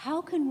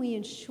how can we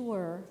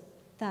ensure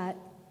that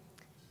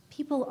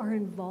people are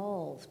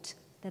involved,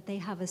 that they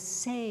have a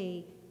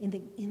say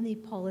in the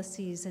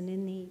policies and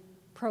in the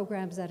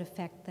programs that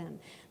affect them.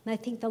 And I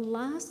think the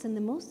last and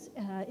the most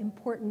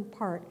important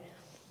part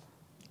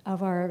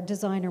of our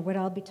design, or what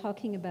I'll be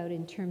talking about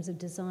in terms of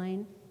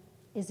design,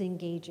 is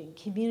engaging,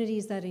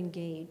 communities that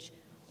engage.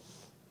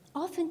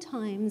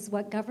 Oftentimes,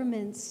 what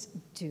governments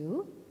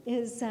do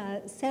is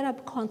set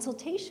up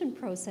consultation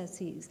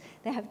processes.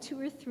 They have 2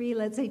 or 3,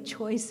 let's say,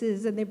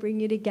 choices, and they bring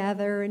you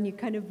together, and you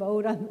kind of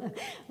vote on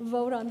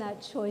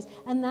that choice.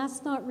 And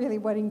that's not really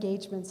what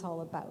engagement's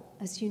all about,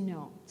 as you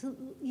know. So,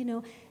 you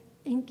know,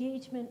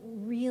 engagement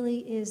really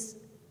is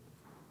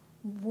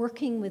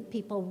working with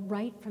people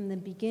right from the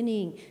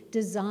beginning,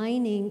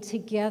 designing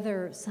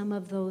together some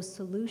of those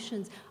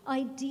solutions.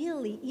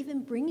 Ideally,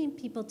 even bringing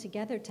people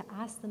together to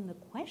ask them the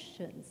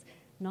questions,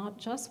 not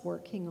just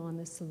working on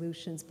the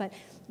solutions. But,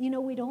 you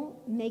know, we don't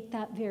make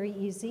that very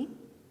easy.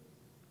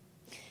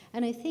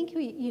 And I think,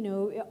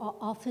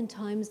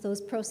 oftentimes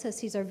those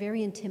processes are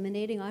very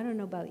intimidating. I don't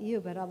know about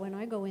you, but when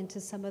I go into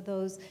some of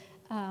those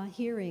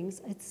hearings,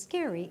 it's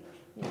scary.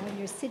 You know, when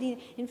you're sitting,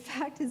 in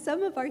fact, in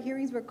some of our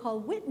hearings were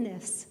called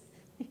witness.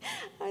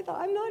 I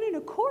thought, I'm not in a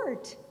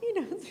court,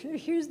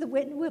 here's the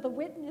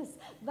witness,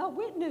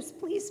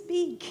 please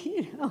speak,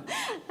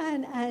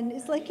 and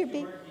it's like you're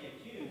being,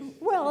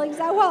 well,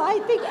 exactly, well, I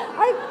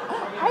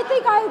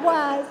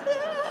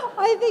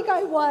think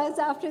I was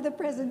after the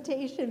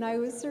presentation. I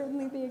was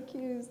certainly the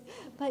accused.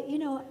 But,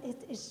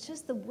 it's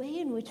just the way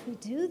in which we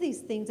do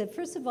these things. And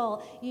first of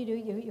all,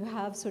 you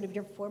have sort of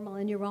your formal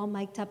and you're all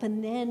mic'd up,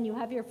 and then you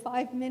have your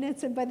 5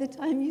 minutes, and by the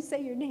time you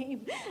say your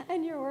name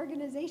and your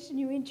organization,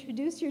 you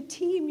introduce your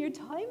team, your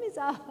time is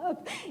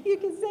up. You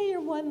can say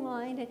your one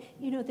line,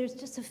 and, there's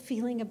just a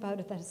feeling about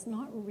it that it's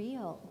not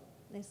real.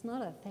 It's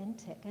not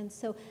authentic. And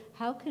so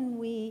how can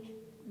we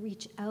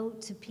reach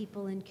out to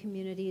people in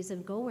communities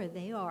and go where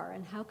they are,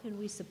 and how can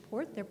we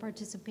support their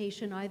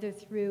participation either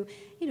through,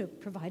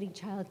 providing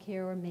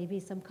childcare or maybe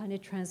some kind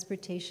of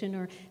transportation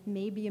or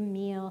maybe a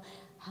meal?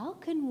 How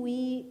can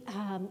we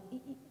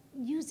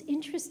use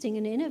interesting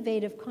and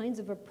innovative kinds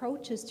of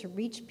approaches to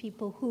reach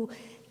people who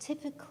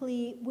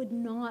typically would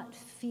not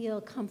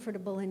feel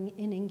comfortable in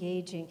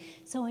engaging?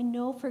 So I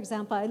know, for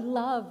example, I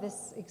love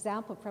this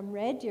example from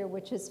Red Deer,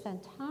 which is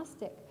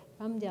fantastic,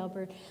 from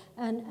Delbert,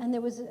 and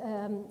there was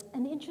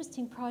an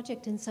interesting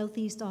project in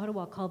Southeast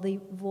Ottawa called the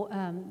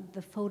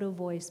Photo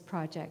Voice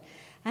Project,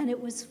 and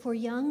it was for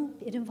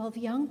it involved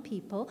young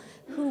people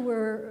who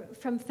were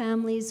from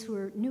families who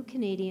were new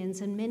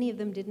Canadians, and many of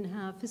them didn't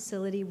have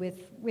facility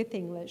with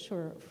English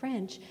or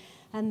French,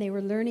 and they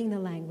were learning the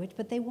language,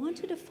 but they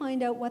wanted to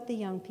find out what the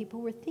young people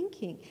were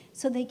thinking.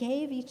 So they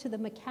gave each of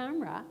them a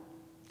camera,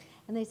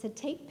 and they said,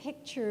 take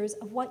pictures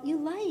of what you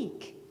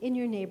like in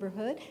your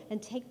neighborhood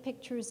and take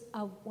pictures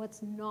of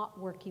what's not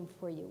working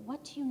for you.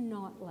 What do you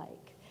not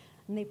like?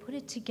 And they put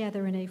it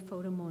together in a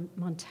photo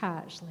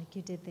montage like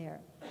you did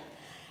there.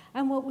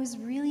 And what was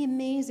really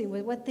amazing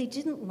was what they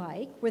didn't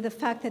like were the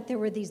fact that there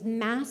were these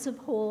massive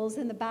holes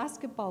in the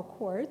basketball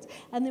courts,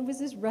 and there was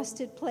this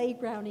rusted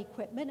playground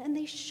equipment, and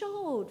they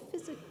showed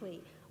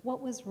physically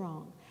what was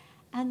wrong.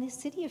 And the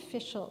city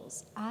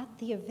officials at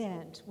the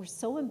event were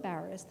so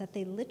embarrassed that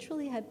they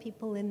literally had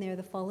people in there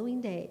the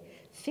following day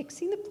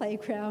fixing the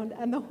playground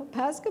and the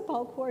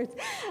basketball courts.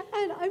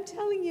 And I'm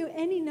telling you,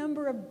 any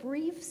number of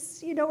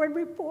briefs, and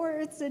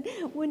reports and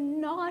would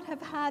not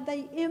have had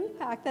the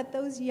impact that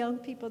those young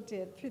people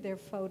did through their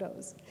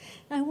photos.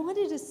 And I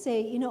wanted to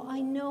say,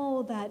 I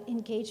know that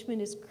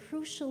engagement is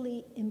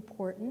crucially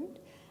important,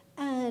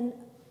 and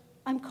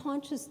I'm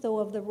conscious, though,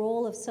 of the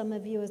role of some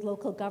of you as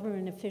local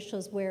government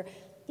officials where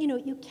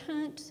you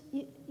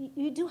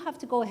do have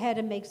to go ahead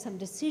and make some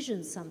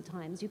decisions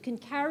sometimes. You can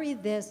carry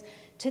this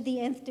to the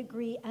nth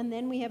degree, and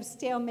then we have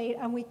stalemate,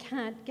 and we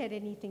can't get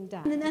anything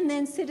done. And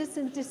then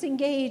citizens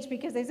disengage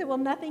because they say, well,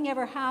 nothing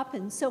ever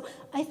happens. So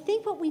I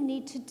think what we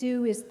need to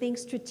do is think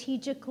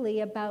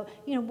strategically about,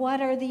 what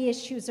are the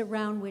issues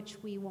around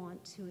which we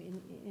want to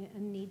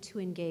and need to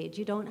engage.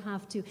 You don't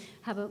have to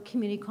have a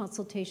community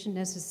consultation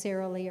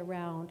necessarily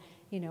around,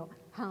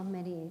 how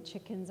many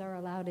chickens are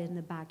allowed in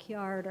the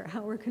backyard or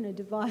how we're going to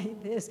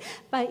divide this,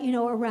 but,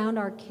 around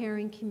our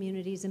caring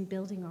communities and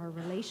building our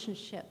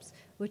relationships,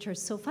 which are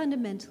so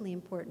fundamentally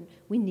important.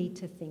 We need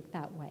to think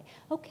that way.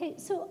 Okay,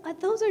 so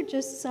those are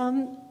just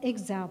some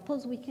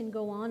examples. We can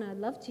go on. I'd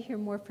love to hear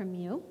more from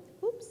you.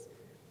 Oops.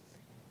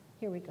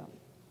 Here we go.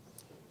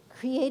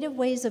 creative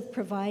ways of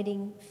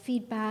providing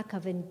feedback,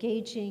 of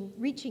engaging,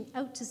 reaching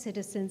out to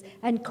citizens,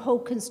 and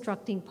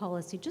co-constructing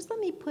policy. Just let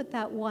me put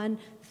that one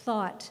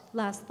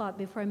last thought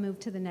before I move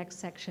to the next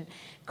section.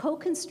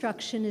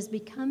 Co-construction is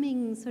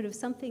becoming sort of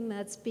something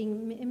that's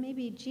being,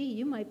 maybe, gee,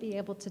 you might be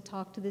able to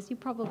talk to this. You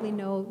probably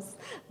know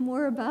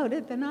more about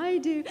it than I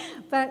do.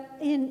 But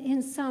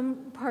in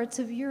some parts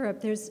of Europe,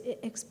 there's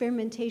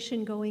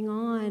experimentation going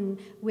on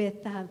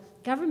with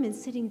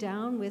governments sitting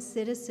down with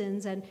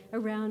citizens and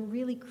around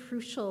really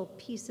crucial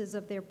pieces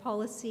of their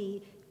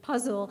policy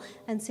puzzle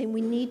and saying,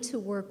 we need to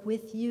work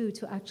with you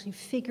to actually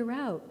figure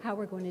out how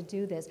we're going to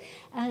do this.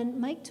 And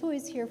Mike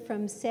Toy's here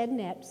from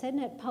CEDNET.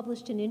 CEDNET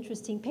published an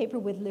interesting paper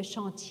with Le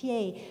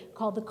Chantier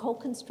called The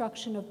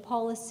Co-Construction of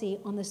Policy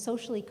on the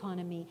Social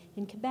Economy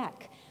in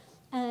Quebec.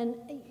 And,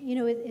 you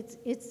know,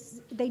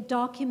 they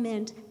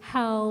document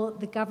how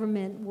the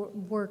government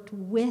worked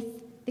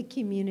with the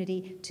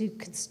community to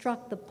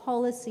construct the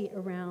policy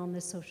around the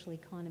social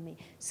economy.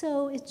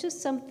 So it's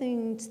just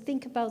something to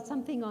think about,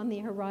 something on the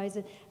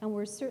horizon, and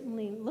we're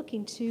certainly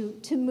looking to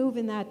move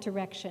in that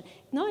direction.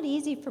 Not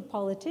easy for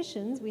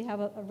politicians. We have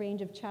a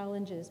range of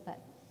challenges,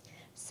 but.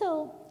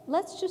 So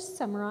let's just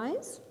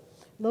summarize.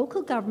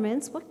 Local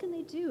governments, what can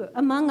they do?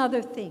 Among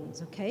other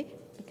things, okay?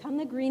 Become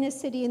the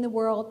greenest city in the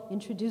world,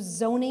 introduce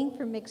zoning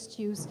for mixed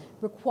use,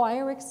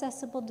 require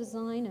accessible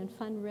design and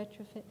fund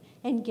retrofit,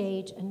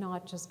 engage and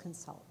not just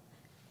consult.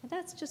 And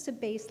that's just a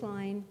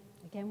baseline.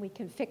 Again, we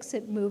can fix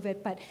it, move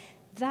it, but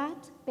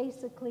that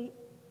basically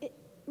it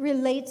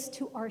relates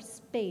to our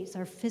space,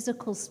 our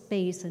physical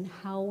space, and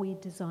how we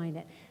design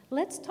it.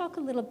 Let's talk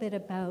a little bit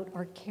about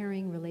our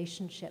caring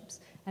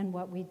relationships and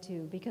what we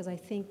do, because I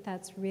think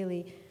that's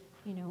really,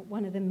 you know,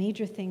 one of the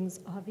major things,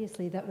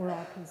 obviously, that we're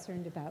all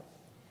concerned about.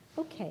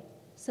 Okay,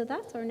 so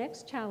that's our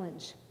next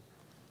challenge.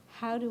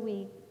 How do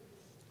we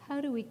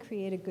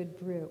create a good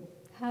brew?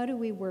 How do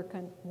we work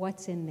on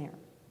what's in there?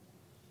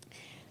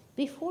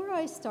 Before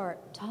I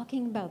start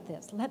talking about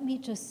this, let me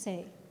just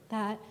say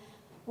that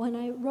when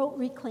I wrote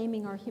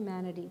Reclaiming Our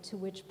Humanity, to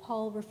which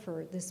Paul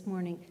referred this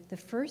morning, the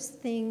first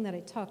thing that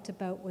I talked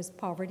about was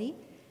poverty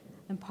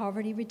and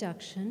poverty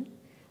reduction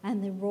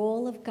and the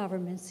role of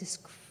governments, this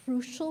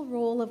crucial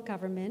role of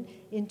government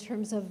in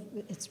terms of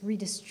its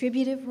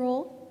redistributive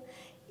role,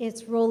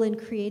 its role in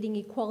creating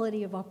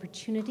equality of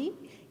opportunity,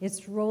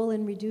 its role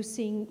in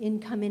reducing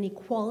income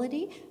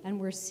inequality, and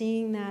we're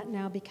seeing that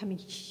now becoming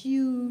a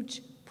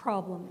huge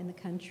problem in the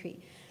country.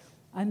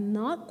 I'm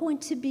not going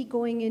to be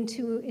going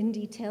into in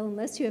detail,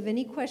 unless you have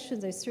any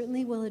questions, I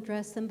certainly will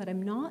address them, but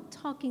I'm not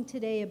talking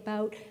today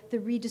about the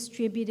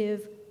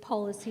redistributive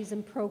policies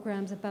and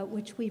programs about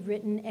which we've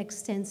written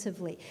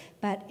extensively.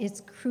 But it's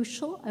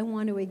crucial. I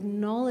want to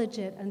acknowledge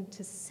it and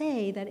to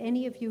say that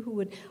any of you who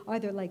would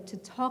either like to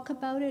talk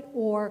about it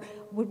or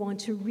would want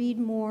to read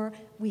more,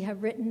 we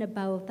have written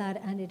about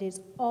that, and it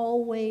is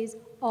always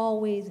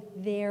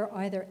there,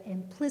 either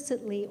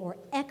implicitly or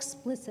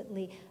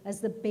explicitly, as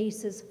the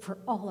basis for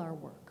all our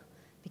work.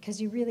 Because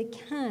you really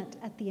can't,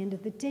 at the end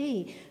of the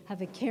day,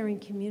 have a caring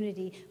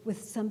community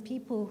with some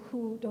people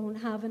who don't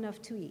have enough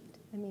to eat.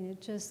 I mean,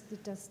 it just,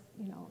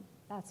 you know,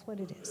 that's what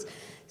it is.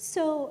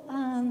 So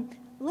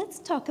let's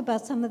talk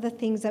about some of the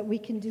things that we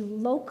can do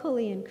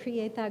locally and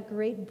create that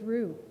great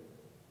brew.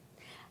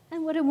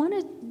 And what I want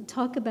to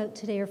talk about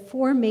today are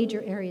 4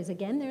 major areas.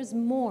 Again, there's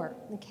more,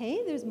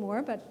 okay? There's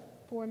more,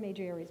 but 4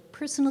 major areas.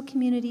 Personal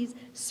communities,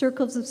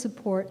 circles of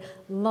support,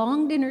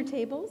 long dinner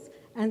tables,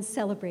 and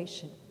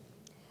celebration.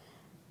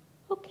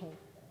 Okay,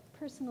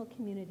 personal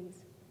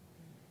communities.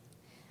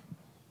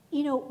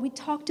 You know, we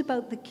talked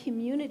about the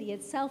community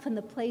itself and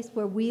the place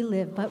where we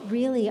live, but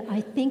really I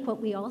think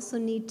what we also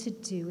need to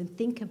do and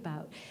think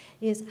about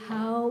is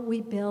how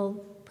we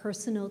build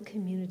personal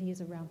communities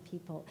around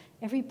people.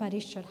 Everybody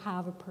should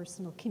have a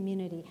personal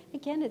community.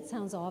 Again, it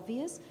sounds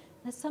obvious,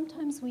 but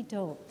sometimes we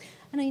don't.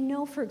 And I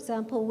know, for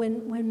example,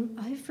 when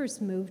I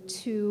first moved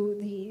to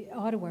the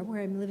Ottawa,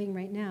 where I'm living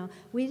right now,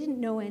 we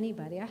didn't know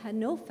anybody. I had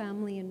no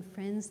family and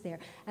friends there.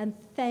 And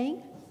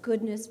thank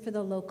goodness for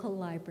the local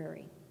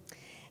library.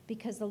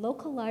 Because the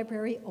local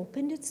library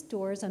opened its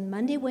doors on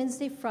Monday,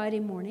 Wednesday, Friday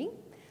morning,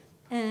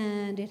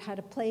 and it had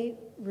a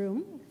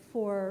playroom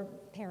for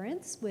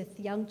parents with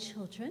young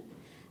children,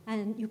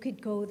 and you could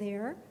go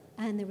there,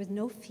 and there was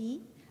no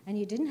fee, and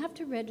you didn't have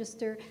to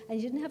register, and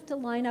you didn't have to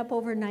line up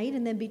overnight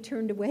and then be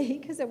turned away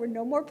because there were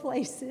no more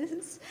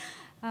places.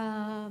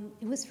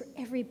 It was for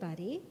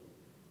everybody,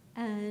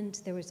 and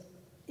it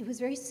was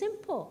very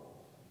simple.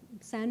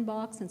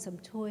 Sandbox and some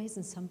toys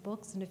and some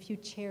books and a few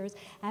chairs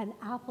and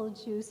apple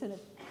juice and a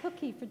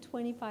cookie for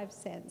 25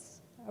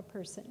 cents a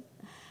person.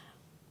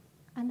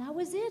 And that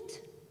was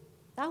it.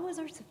 That was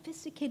our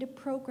sophisticated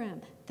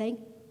program.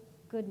 Thank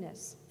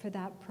goodness for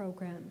that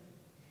program,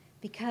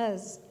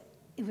 because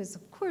it was,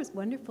 of course,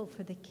 wonderful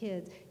for the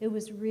kids. It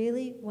was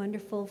really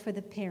wonderful for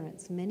the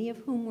parents, many of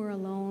whom were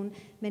alone,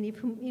 many of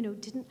whom, you know,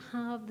 didn't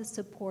have the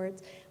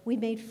supports. We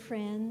made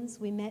friends,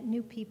 we met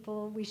new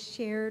people, we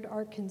shared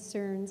our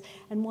concerns.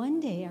 And one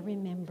day I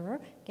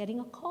remember getting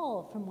a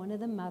call from one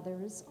of the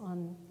mothers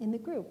in the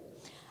group.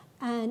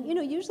 And, you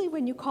know, usually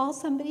when you call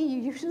somebody,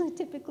 you usually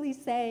typically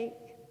say,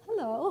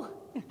 hello,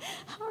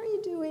 how are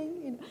you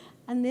doing? You know,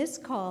 and this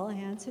call, I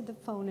answered the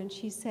phone, and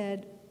she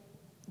said,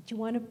 do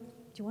you want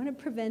to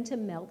prevent a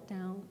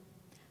meltdown?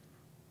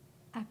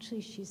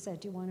 Actually, she said,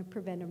 do you want to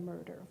prevent a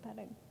murder? But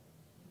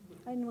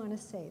I didn't want to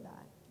say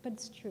that, but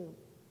it's true.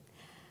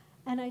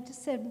 And I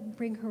just said,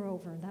 bring her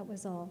over, that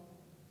was all.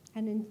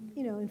 And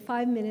in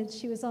 5 minutes,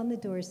 she was on the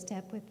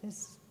doorstep with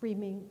this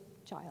screaming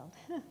child.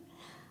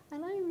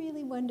 And I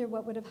really wonder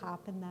what would have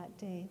happened that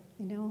day,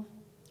 you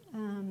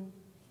know.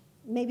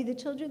 Maybe the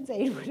Children's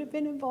Aid would have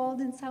been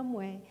involved in some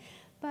way.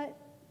 But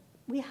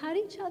we had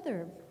each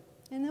other,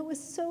 and that was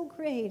so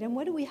great. And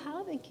what do we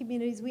have in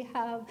communities? We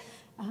have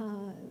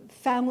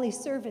family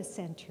service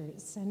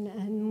centers,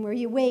 and where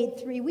you wait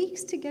 3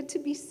 weeks to get to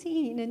be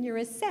seen, and you're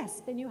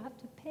assessed, and you have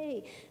to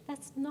pay.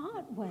 That's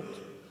not what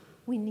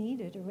we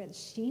needed or what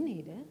she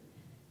needed.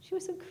 She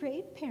was a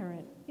great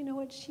parent. You know,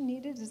 what she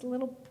needed is a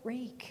little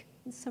break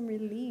and some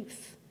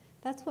relief.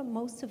 That's what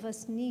most of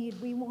us need.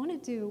 We want to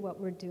do what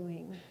we're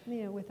doing,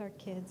 you know, with our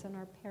kids and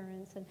our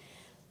parents. And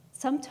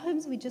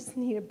sometimes we just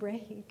need a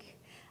break.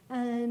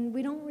 And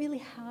we don't really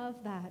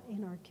have that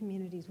in our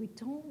communities. We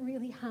don't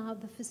really have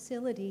the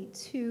facility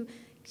to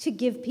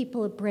give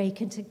people a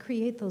break and to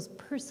create those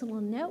personal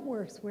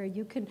networks where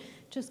you can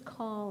just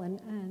call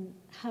and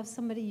have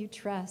somebody you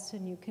trust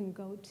and you can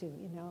go to,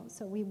 you know.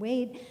 So we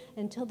wait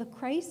until the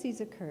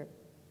crises occur.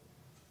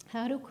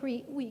 How do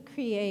we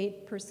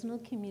create personal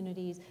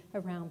communities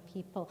around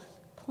people?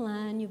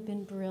 Plan, you've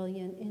been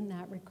brilliant in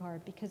that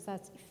regard, because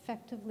that's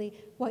effectively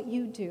what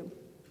you do.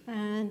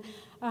 And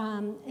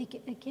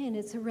again,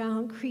 it's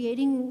around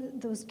creating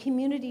those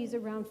communities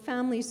around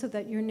families so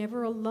that you're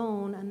never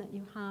alone and that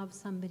you have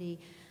somebody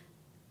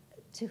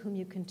to whom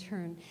you can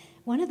turn.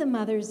 One of the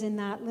mothers in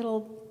that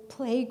little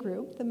play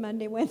group, the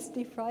Monday,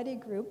 Wednesday, Friday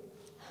group,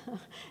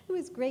 it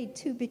was great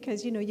too,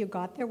 because, you know, you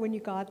got there when you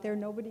got there,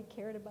 nobody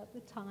cared about the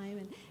time,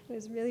 and it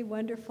was really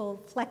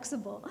wonderful,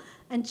 flexible,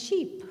 and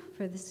cheap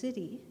for the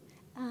city.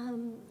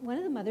 One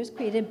of the mothers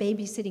created a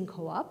babysitting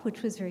co-op,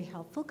 which was very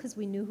helpful because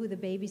we knew who the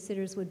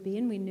babysitters would be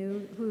and we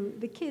knew who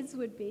the kids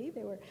would be.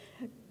 They were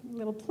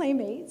little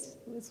playmates.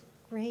 It was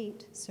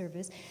great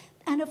service.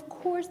 And of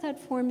course, that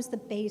forms the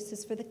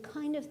basis for the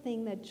kind of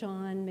thing that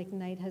John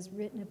McKnight has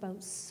written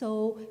about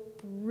so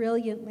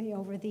brilliantly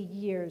over the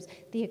years,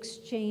 the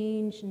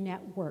exchange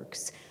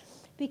networks.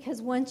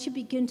 Because once you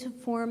begin to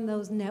form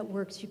those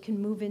networks, you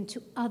can move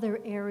into other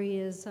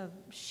areas of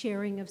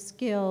sharing of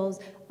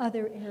skills,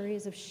 other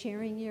areas of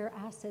sharing your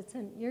assets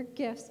and your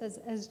gifts,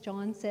 as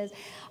John says.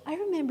 I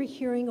remember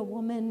hearing a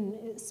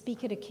woman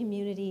speak at a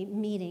community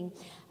meeting,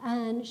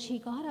 and she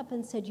got up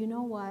and said, you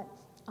know what,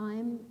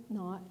 I'm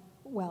not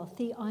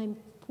wealthy, I'm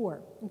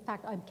poor. In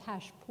fact, I'm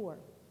cash poor.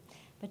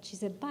 But she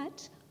said,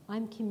 but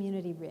I'm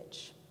community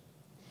rich.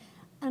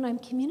 And I'm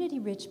community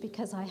rich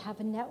because I have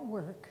a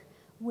network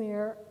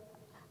where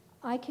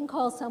I can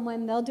call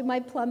someone, they'll do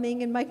my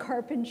plumbing and my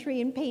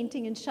carpentry and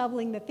painting and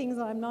shoveling, the things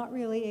that I'm not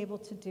really able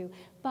to do.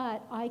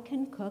 But I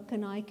can cook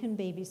and I can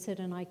babysit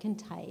and I can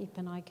type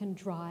and I can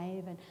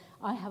drive and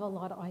I have a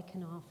lot I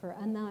can offer.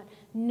 And that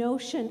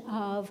notion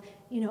of,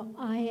 you know,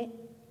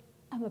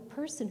 I'm a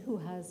person who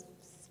has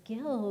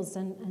skills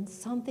and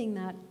something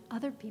that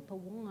other people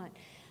want.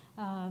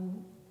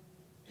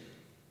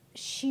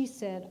 She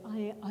said,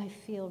 I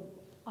feel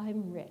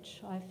I'm rich.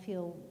 I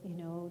feel, you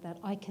know, that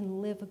I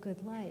can live a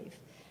good life.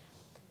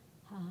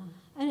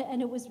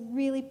 And it was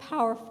really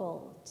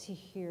powerful to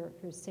hear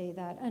her say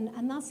that.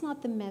 And that's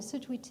not the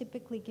message we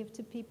typically give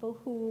to people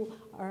who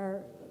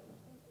are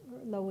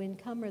low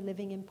income or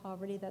living in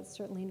poverty. That's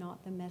certainly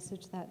not the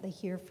message that they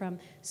hear from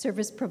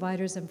service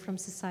providers and from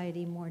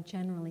society more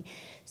generally.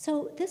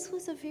 So this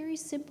was a very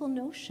simple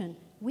notion.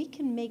 We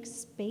can make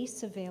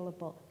space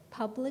available,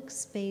 public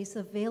space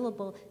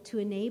available to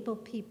enable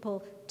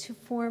people to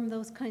form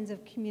those kinds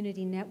of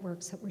community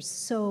networks that were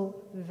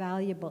so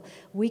valuable.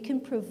 We can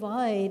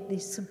provide the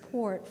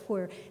support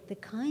for the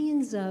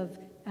kinds of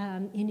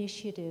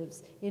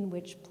initiatives in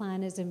which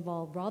plan is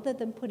involved, rather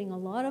than putting a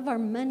lot of our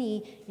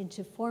money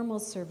into formal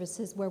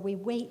services where we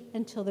wait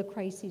until the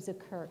crises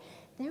occur.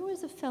 There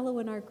was a fellow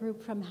in our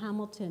group from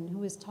Hamilton who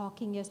was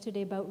talking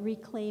yesterday about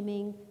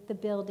reclaiming the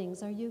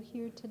buildings. Are you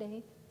here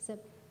today? Is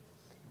it?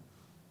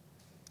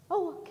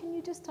 Oh, can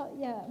you just talk?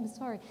 Yeah, I'm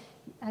sorry.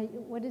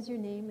 What is your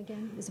name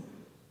again? Is it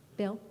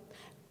Bill?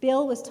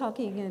 Bill was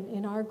talking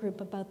in our group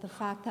about the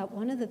fact that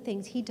one of the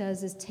things he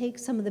does is take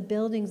some of the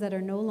buildings that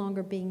are no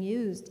longer being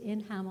used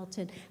in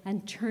Hamilton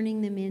and turning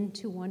them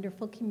into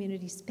wonderful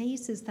community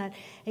spaces that,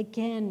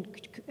 again,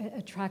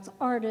 attracts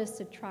artists,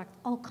 attract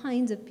all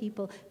kinds of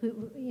people,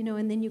 who, you know,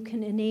 and then you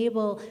can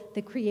enable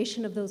the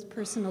creation of those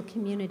personal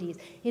communities.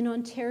 In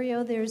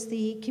Ontario, there's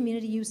the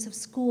community use of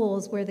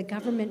schools where the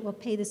government will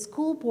pay the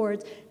school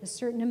boards a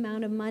certain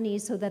amount of money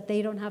so that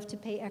they don't have to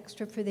pay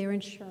extra for their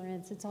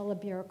insurance. It's all a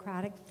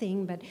bureaucratic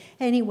thing, but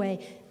But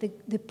anyway,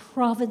 the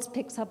province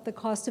picks up the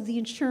cost of the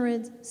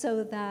insurance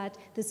so that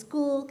the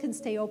school can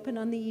stay open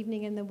on the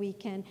evening and the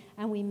weekend,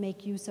 and we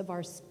make use of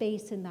our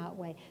space in that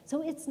way.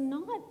 So it's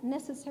not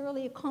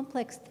necessarily a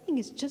complex thing.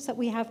 It's just that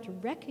we have to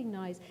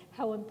recognize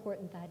how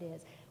important that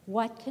is.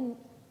 What can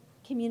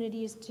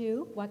communities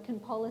do? What can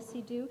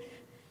policy do?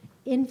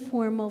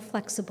 Informal,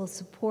 flexible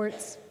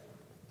supports,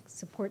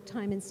 support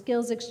time and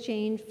skills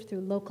exchange through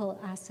local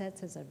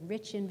assets as a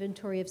rich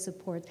inventory of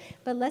supports.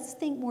 But let's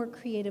think more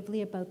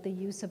creatively about the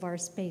use of our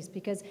space,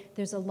 because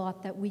there's a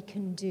lot that we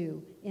can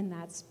do in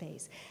that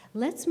space.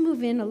 Let's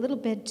move in a little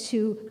bit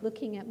to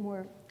looking at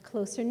more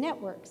closer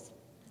networks,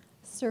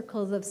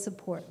 circles of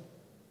support.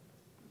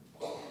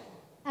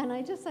 And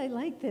I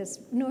like this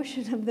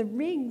notion of the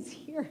rings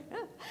here.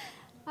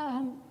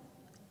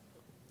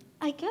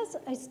 I guess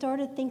I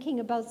started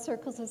thinking about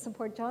circles of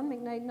support. John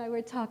McKnight and I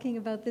were talking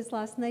about this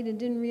last night and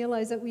didn't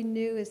realize that we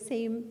knew a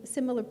same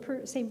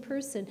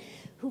person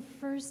who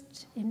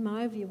first, in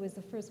my view, was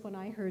the first one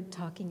I heard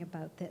talking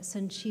about this.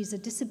 And she's a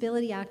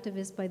disability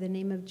activist by the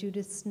name of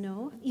Judith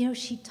Snow. You know,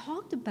 she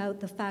talked about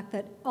the fact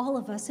that all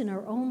of us in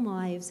our own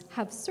lives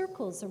have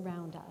circles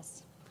around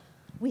us.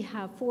 We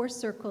have 4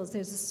 circles.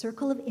 There's a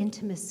circle of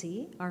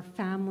intimacy, our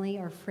family,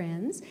 our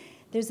friends.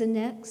 There's a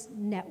next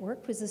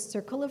network, which is a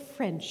circle of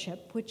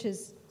friendship, which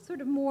is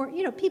sort of more,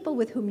 people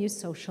with whom you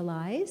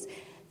socialize.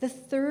 The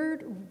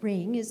third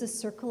ring is a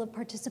circle of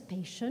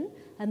participation,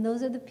 and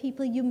those are the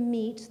people you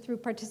meet through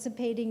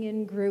participating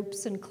in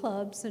groups and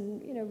clubs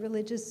and,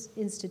 religious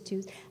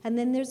institutes. And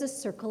then there's a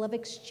circle of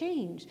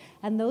exchange,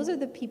 and those are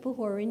the people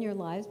who are in your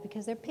lives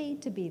because they're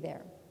paid to be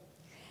there.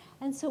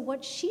 And so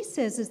what she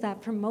says is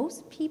that for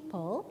most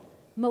people,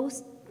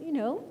 most,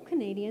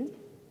 Canadians,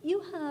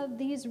 you have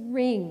these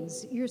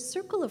rings. Your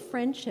circle of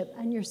friendship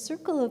and your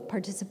circle of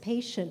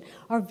participation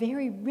are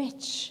very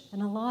rich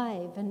and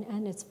alive,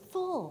 and it's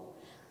full.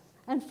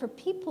 And for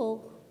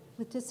people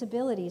with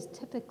disabilities,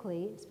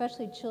 typically,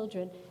 especially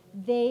children,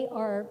 they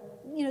are,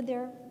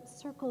 their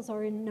circles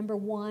are in number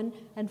 1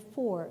 and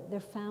 4, their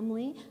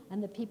family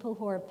and the people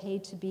who are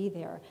paid to be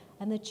there.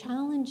 And the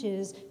challenge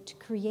is to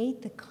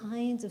create the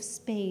kinds of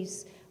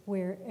space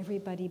where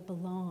everybody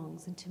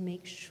belongs and to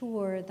make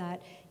sure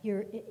that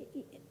you're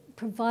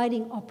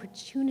providing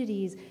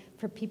opportunities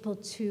for people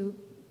to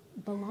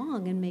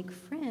belong and make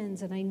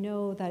friends. And I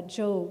know that,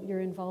 Joe,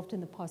 you're involved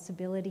in the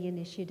Possibility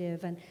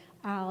Initiative, and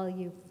Al,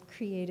 you've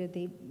created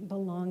the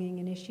Belonging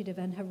Initiative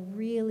and have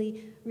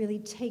really, really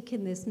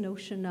taken this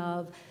notion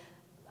of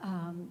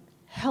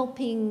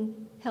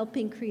helping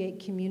create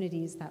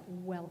communities that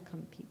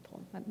welcome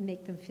people, that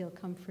make them feel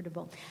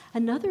comfortable.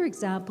 Another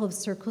example of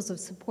circles of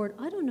support,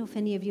 I don't know if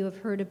any of you have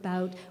heard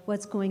about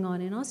what's going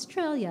on in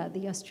Australia.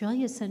 The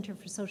Australia Centre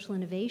for Social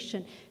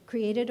Innovation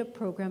created a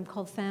program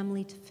called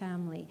Family to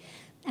Family.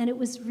 And it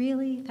was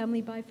really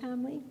family by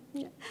family.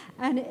 Yeah.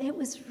 And it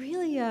was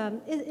really,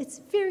 it's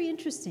very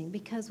interesting,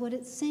 because what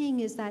it's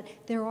saying is that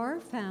there are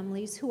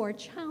families who are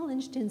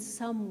challenged in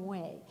some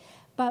way.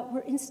 But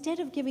instead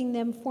of giving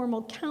them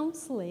formal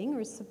counseling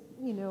or,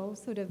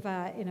 sort of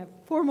in a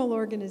formal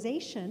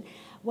organization,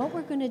 what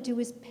we're going to do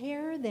is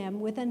pair them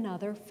with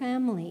another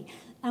family.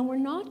 And we're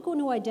not going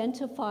to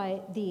identify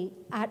the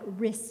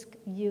at-risk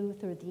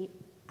youth or the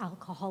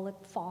alcoholic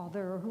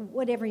father or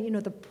whatever,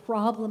 the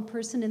problem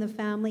person in the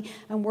family,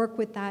 and work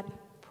with that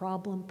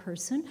problem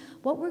person.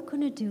 What we're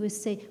going to do is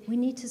say, we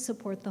need to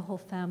support the whole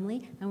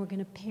family, and we're going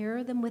to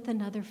pair them with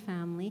another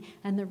family,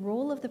 and the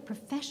role of the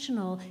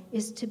professional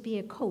is to be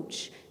a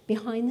coach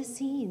behind the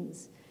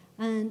scenes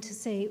and to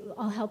say,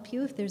 I'll help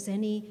you if there's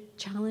any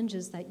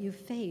challenges that you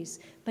face,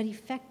 but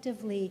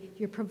effectively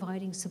you're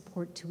providing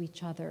support to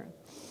each other.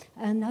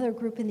 Another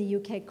group in the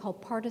UK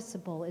called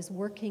Participle is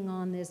working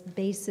on this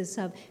basis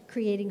of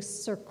creating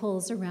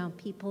circles around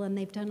people, and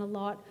they've done a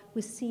lot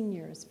with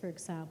seniors, for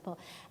example.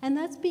 And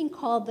that's being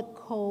called the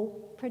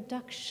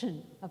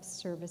co-production of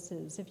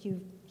services. If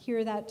you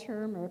hear that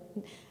term or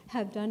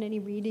have done any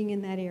reading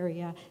in that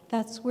area,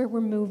 that's where we're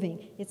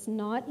moving. It's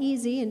not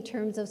easy in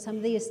terms of some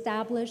of the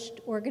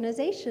established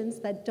organizations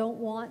that don't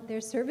want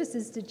their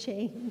services to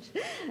change.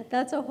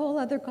 That's a whole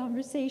other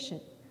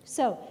conversation.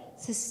 So,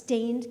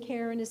 sustained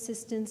care and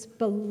assistance,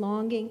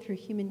 belonging through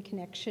human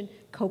connection,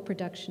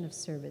 co-production of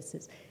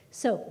services.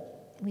 So,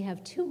 we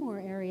have 2 more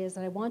areas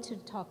that I wanted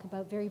to talk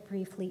about very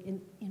briefly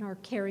in our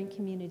caring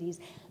communities.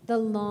 The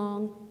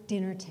long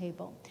dinner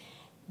table.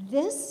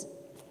 This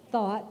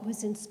thought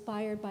was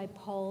inspired by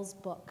Paul's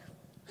book.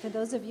 For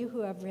those of you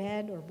who have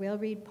read or will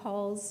read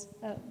Paul's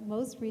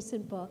most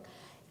recent book,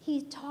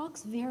 he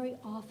talks very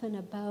often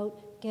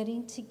about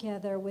getting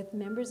together with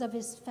members of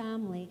his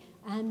family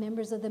and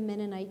members of the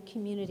Mennonite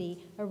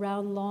community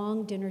around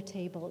long dinner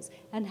tables,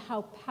 and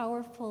how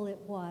powerful it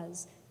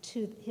was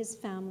to his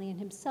family and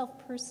himself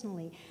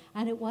personally.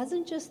 And it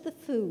wasn't just the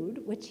food,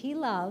 which he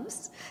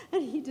loves,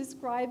 and he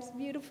describes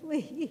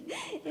beautifully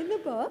in the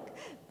book,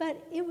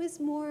 but it was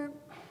more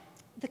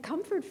the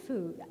comfort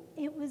food.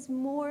 It was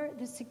more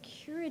the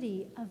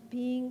security of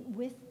being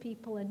with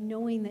people and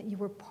knowing that you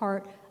were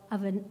part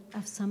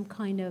of some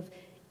kind of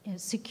a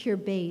secure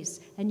base,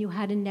 and you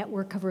had a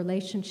network of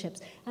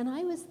relationships. And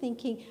I was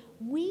thinking,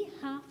 we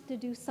have to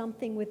do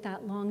something with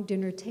that long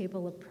dinner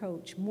table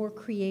approach more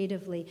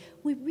creatively.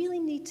 We really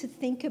need to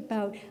think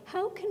about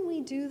how can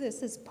we do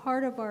this as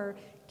part of our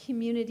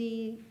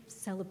community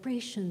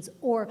celebrations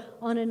or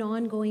on an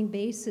ongoing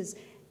basis,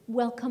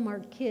 welcome our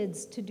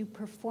kids to do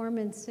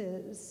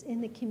performances in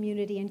the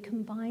community and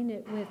combine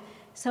it with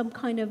some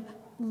kind of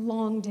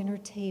long dinner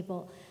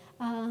table.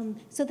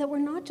 So that we're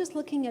not just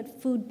looking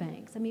at food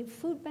banks. I mean,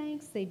 food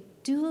banks,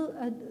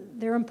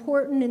 they're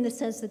important in the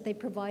sense that they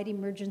provide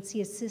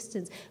emergency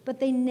assistance, but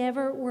they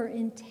never were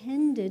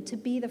intended to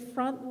be the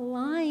front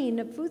line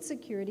of food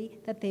security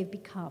that they've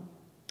become.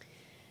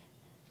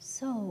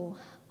 So,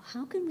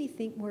 how can we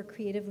think more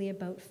creatively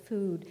about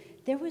food?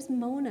 There was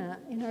Mona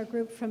in our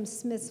group from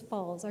Smiths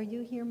Falls. Are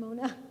you here,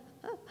 Mona?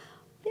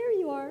 There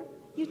you are.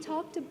 You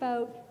talked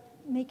about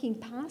making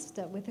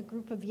pasta with a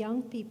group of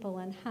young people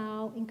and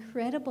how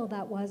incredible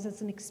that was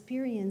as an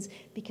experience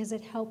because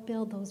it helped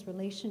build those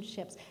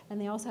relationships.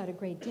 And they also had a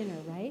great dinner,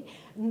 right?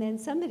 And then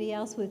somebody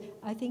else,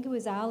 I think it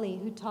was Ali,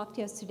 who talked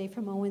yesterday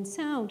from Owen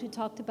Sound, who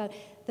talked about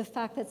the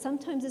fact that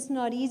sometimes it's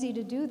not easy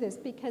to do this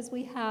because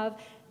we have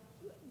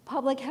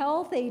public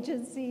health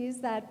agencies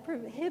that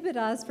prohibit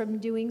us from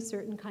doing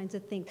certain kinds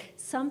of things.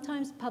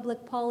 Sometimes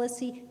public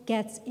policy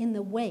gets in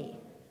the way.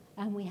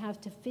 And we have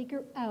to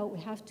figure out, we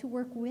have to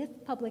work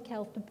with public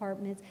health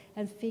departments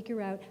and figure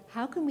out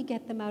how can we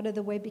get them out of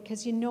the way,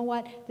 because you know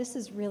what? This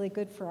is really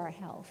good for our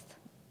health.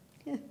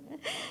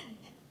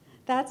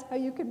 That's how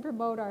you can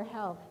promote our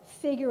health.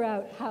 Figure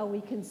out how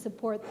we can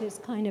support this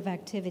kind of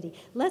activity.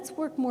 Let's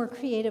work more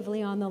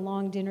creatively on the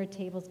long dinner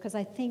tables, because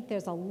I think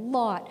there's a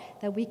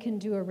lot that we can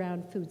do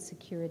around food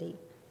security.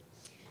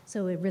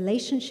 So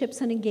relationships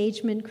and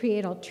engagement,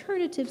 create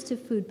alternatives to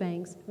food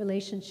banks,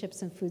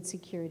 relationships and food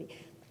security.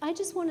 I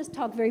just want to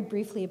talk very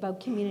briefly about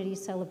community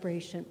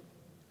celebration.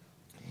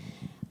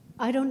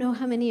 I don't know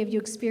how many of you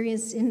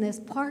experienced in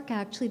this park,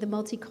 actually, the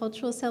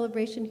multicultural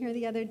celebration here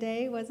the other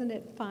day. Wasn't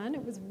it fun?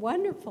 It was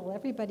wonderful,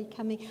 everybody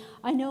coming.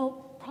 I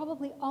know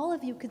probably all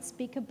of you could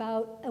speak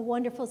about a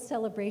wonderful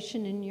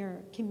celebration in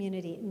your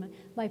community.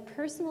 My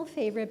personal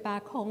favorite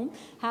back home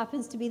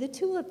happens to be the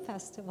Tulip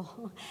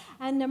Festival.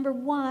 And number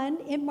one,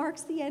 it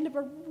marks the end of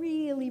a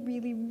really,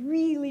 really,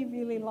 really,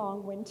 really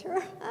long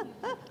winter.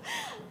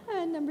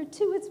 And number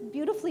two, it's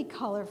beautifully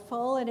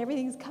colorful and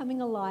everything's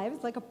coming alive.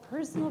 It's like a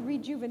personal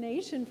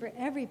rejuvenation for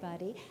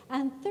everybody.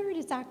 And third,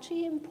 it's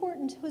actually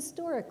important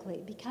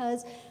historically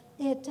because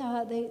the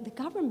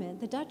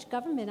Dutch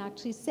government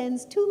actually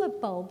sends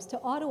tulip bulbs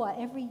to Ottawa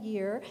every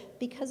year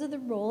because of the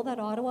role that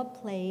Ottawa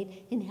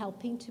played in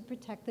helping to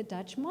protect the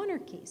Dutch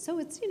monarchy. So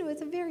it's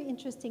a very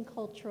interesting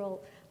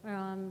cultural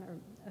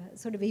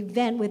sort of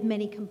event with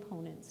many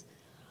components.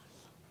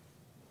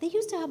 They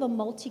used to have a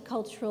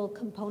multicultural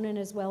component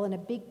as well in a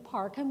big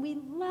park, and we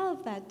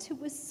loved that too.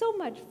 It was so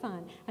much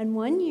fun. And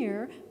one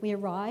year, we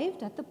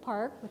arrived at the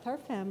park with our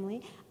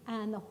family,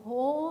 and the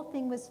whole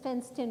thing was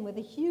fenced in with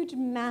a huge,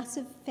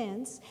 massive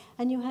fence,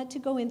 and you had to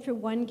go in through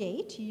one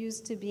gate. You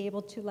used to be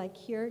able to, like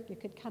here, you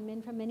could come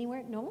in from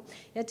anywhere. No,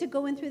 you had to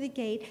go in through the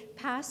gate,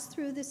 pass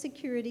through the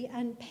security,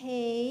 and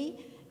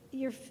pay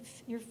your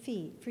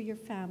fee for your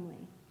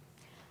family.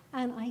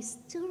 And I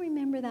still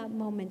remember that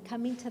moment,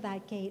 coming to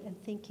that gate and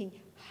thinking,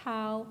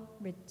 how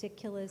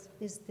ridiculous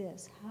is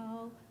this?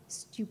 How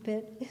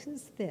stupid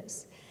is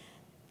this?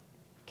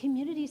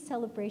 Community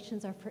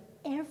celebrations are for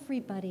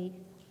everybody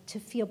to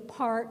feel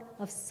part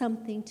of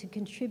something, to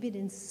contribute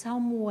in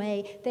some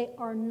way. They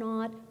are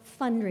not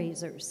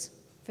fundraisers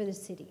for the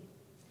city.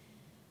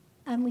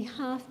 And we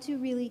have to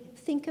really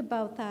think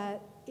about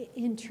that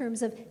in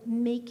terms of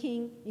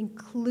making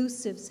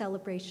inclusive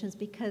celebrations,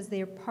 because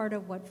they're part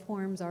of what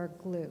forms our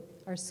glue,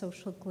 our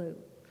social glue.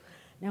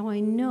 Now,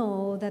 I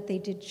know that they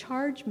did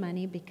charge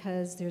money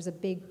because there's a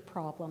big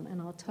problem,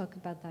 and I'll talk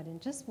about that in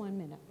just 1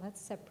 minute.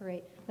 Let's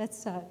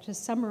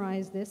just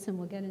summarize this, and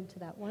we'll get into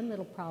that one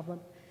little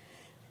problem.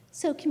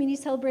 So community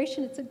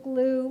celebration, it's a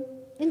glue.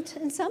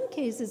 In some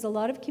cases, a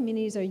lot of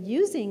communities are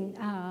using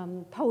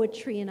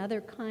poetry and other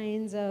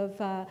kinds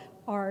of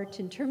art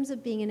in terms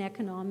of being an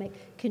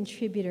economic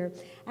contributor.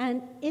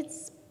 And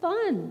it's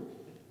fun.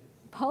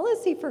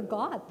 Policy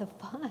forgot the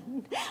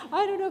fun.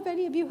 I don't know if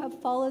any of you have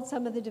followed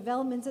some of the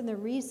developments in the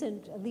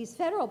recent, at least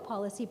federal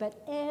policy,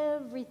 but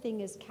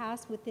everything is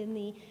cast within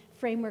the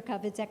framework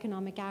of its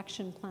economic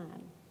action plan.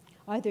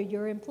 Either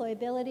your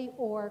employability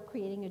or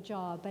creating a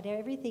job, but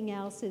everything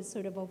else is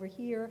sort of over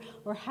here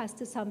or has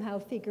to somehow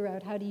figure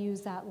out how to use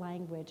that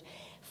language.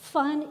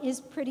 Fun is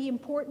pretty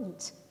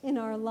important in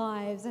our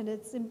lives, and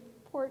it's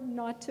important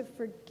not to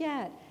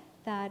forget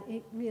that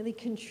it really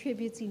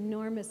contributes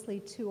enormously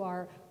to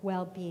our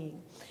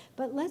well-being.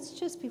 But let's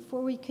just,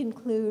 before we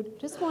conclude,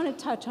 just want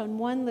to touch on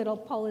one little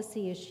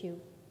policy issue.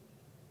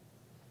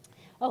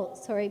 Oh,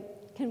 sorry,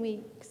 can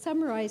we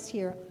summarize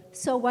here?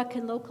 So what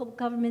can local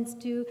governments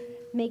do?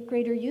 Make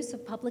greater use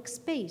of public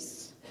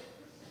space,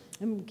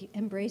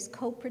 embrace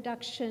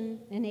co-production,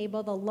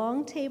 enable the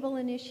long table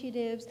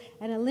initiatives,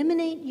 and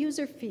eliminate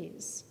user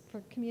fees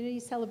for community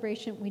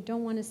celebration. We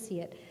don't want to see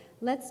it.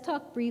 Let's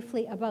talk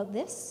briefly about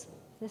this.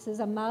 This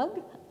is a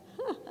mug,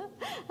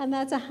 and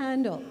that's a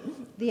handle,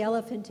 the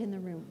elephant in the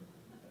room.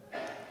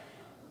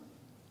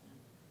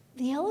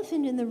 The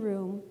elephant in the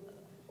room,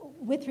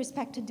 with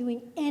respect to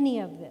doing any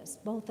of this,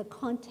 both the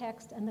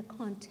context and the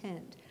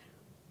content,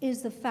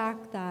 is the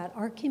fact that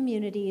our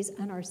communities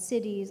and our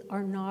cities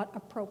are not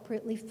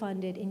appropriately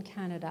funded in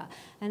Canada.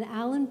 And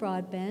Alan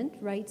Broadbent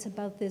writes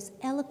about this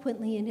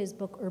eloquently in his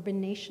book, Urban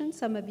Nation.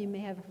 Some of you may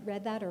have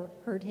read that or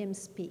heard him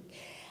speak.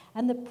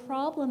 And the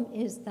problem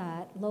is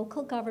that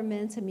local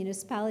governments and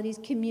municipalities,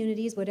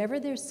 communities, whatever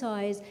their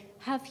size,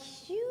 have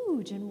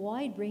huge and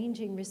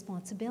wide-ranging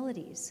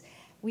responsibilities.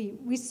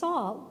 We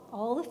saw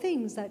all the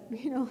things that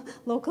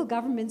local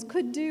governments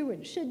could do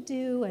and should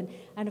do,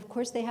 and of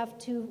course they have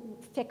to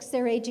fix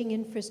their aging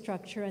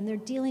infrastructure, and they're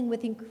dealing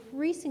with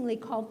increasingly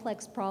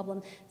complex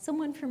problems.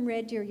 Someone from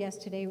Red Deer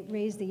yesterday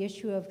raised the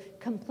issue of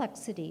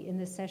complexity in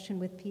this session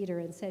with Peter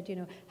and said,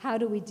 how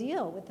do we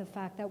deal with the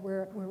fact that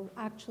we're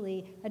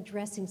actually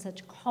addressing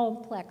such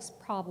complex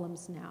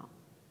problems now?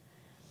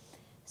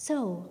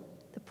 So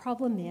the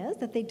problem is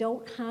that they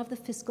don't have the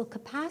fiscal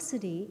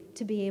capacity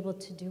to be able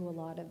to do a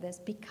lot of this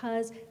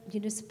because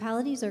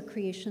municipalities are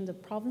creations of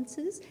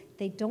provinces.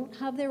 They don't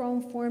have their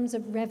own forms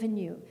of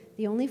revenue.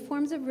 The only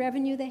forms of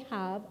revenue they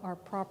have are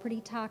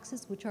property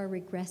taxes, which are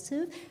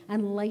regressive,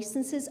 and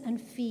licenses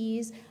and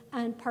fees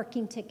and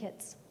parking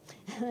tickets.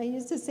 And I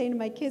used to say to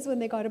my kids when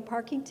they got a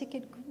parking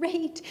ticket,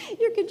 great,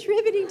 you're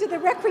contributing to the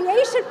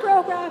recreation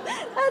program.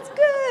 That's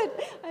good.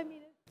 I mean,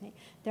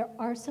 there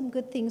are some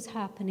good things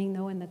happening,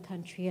 though, in the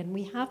country, and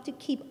we have to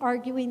keep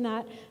arguing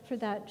that for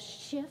that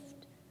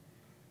shift.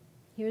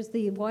 Here's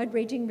the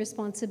wide-ranging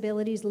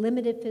responsibilities,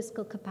 limited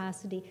fiscal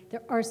capacity.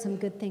 There are some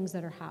good things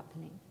that are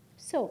happening.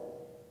 So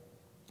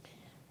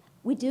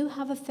we do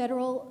have a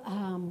federal,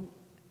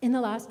 in the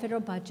last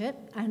federal budget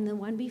and the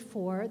one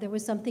before, there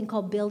was something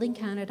called Building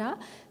Canada.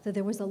 So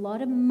there was a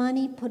lot of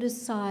money put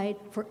aside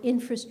for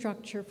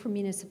infrastructure for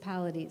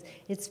municipalities.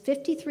 It's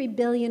 $53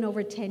 billion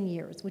over 10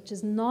 years, which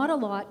is not a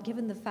lot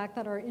given the fact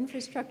that our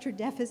infrastructure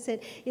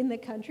deficit in the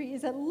country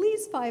is at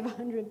least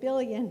 $500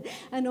 billion,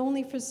 and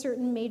only for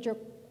certain major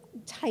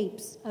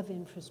types of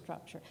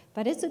infrastructure.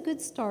 But it's a good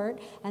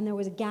start, and there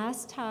was a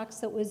gas tax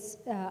that was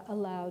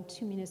allowed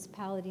to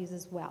municipalities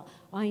as well.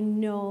 I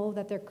know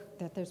that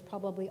there's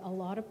probably a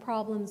lot of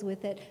problems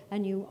with it,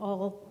 and you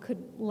all could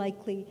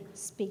likely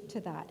speak to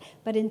that.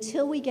 But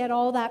until we get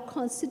all that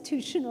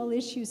constitutional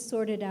issues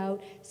sorted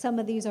out, some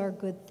of these are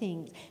good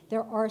things.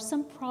 There are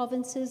some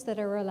provinces that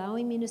are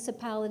allowing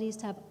municipalities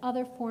to have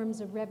other forms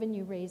of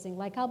revenue raising,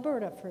 like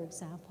Alberta, for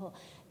example.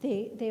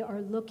 They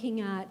are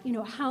looking at,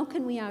 how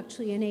can we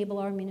actually enable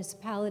our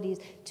municipalities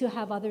to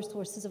have other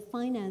sources of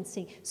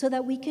financing so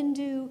that we can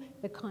do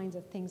the kinds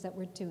of things that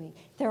we're doing.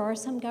 There are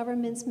some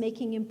governments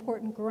making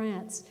important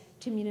grants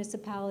to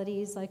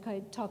municipalities, like I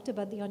talked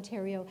about the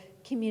Ontario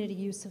community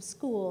use of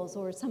schools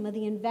or some of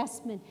the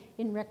investment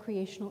in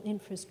recreational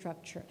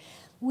infrastructure.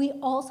 We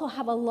also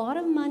have a lot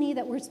of money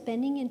that we're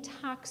spending in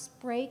tax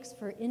breaks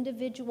for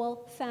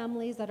individual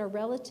families that are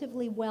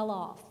relatively well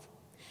off.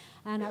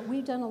 And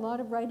we've done a lot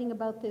of writing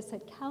about this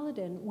at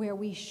Caledon, where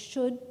we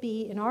should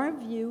be, in our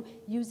view,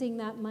 using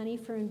that money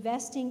for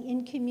investing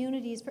in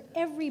communities for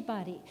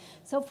everybody.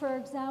 So, for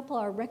example,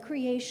 our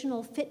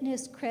recreational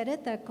fitness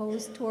credit that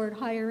goes toward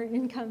higher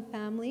income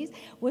families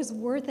was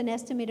worth an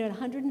estimated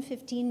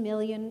 $115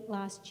 million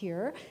last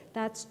year.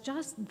 That's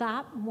just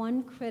that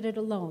one credit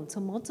alone. So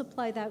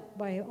multiply that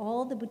by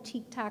all the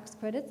boutique tax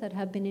credits that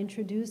have been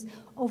introduced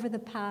over the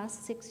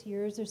past 6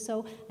 years or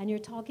so, and you're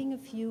talking a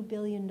few $1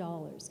 billion.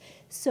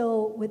 So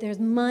there's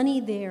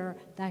money there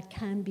that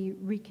can be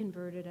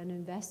reconverted and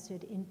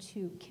invested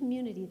into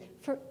communities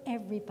for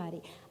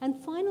everybody. And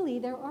finally,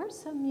 there are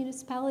some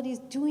municipalities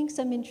doing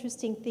some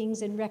interesting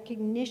things in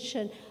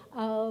recognition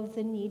of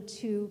the need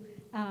to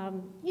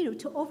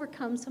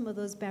overcome some of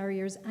those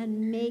barriers and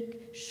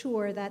make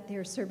sure that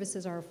their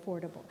services are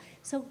affordable.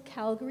 So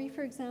Calgary,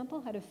 for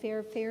example, had a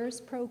fair fares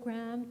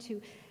program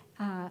to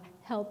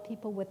help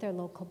people with their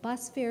local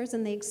bus fares,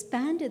 and they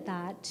expanded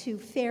that to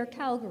Fair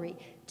Calgary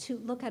to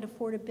look at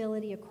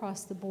affordability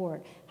across the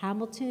board.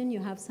 Hamilton,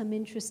 you have some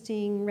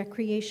interesting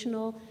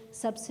recreational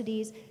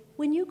subsidies.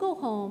 When you go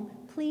home,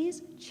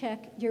 please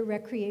check your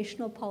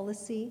recreational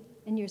policy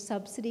and your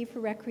subsidy for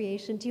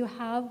recreation. Do you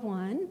have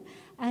one?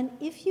 And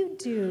if you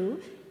do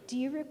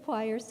you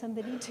require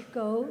somebody to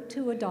go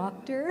to a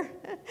doctor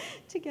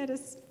to get a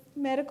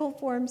medical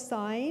form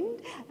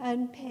signed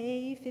and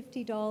pay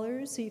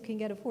 $50 so you can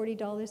get a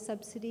 $40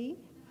 subsidy?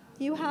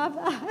 You have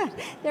that.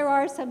 There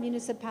are some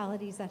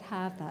municipalities that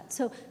have that.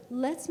 So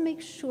let's make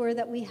sure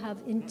that we have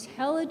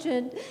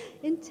intelligent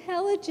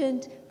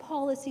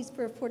policies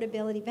for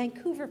affordability.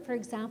 Vancouver, for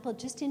example,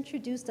 just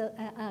introduced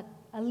a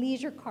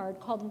leisure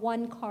card called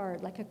One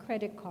Card, like a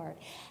credit card.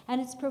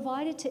 And it's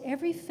provided to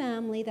every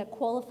family that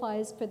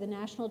qualifies for the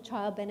National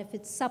Child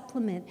Benefit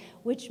Supplement,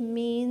 which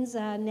means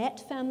a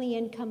net family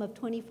income of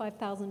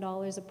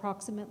 $25,000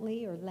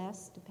 approximately, or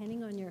less,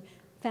 depending on your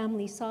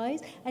family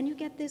size, and you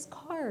get this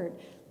card.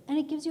 And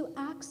it gives you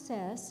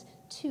access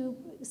to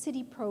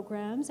city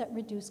programs at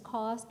reduced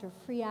cost or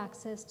free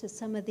access to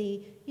some of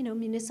the,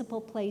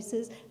 municipal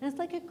places. And it's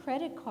like a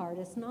credit card.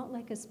 It's not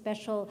like a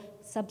special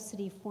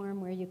subsidy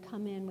form where you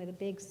come in with a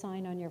big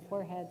sign on your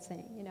forehead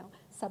saying,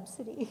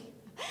 subsidy.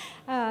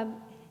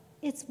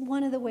 It's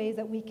one of the ways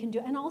that we can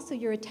do, and also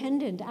your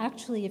attendant,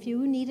 actually, if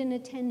you need an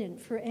attendant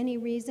for any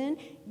reason,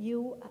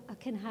 you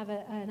can have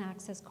an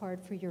access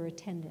card for your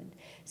attendant.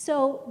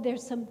 So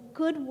there's some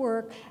good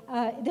work.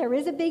 There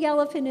is a big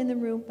elephant in the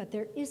room, but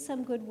there is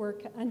some good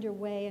work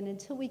underway, and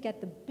until we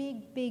get the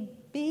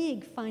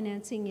big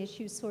financing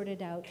issues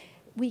sorted out,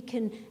 we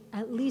can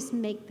at least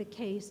make the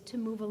case to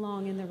move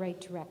along in the right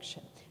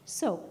direction.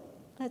 So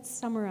let's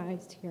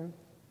summarize here in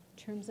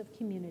terms of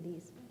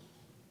communities.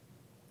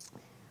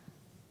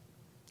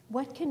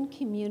 What can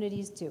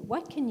communities do?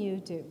 What can you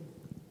do?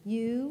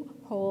 You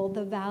hold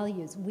the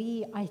values.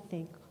 We, I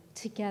think,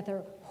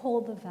 together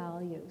hold the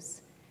values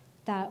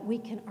that we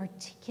can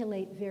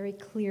articulate very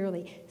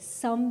clearly.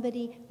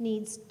 Somebody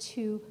needs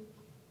to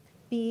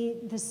be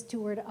the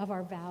steward of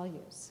our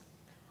values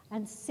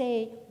and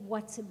say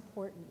what's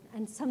important.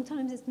 And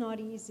sometimes it's not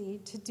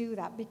easy to do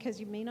that because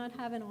you may not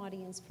have an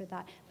audience for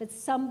that, but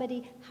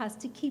somebody has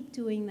to keep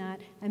doing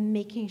that and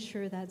making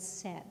sure that's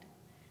said.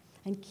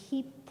 And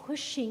keep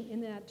pushing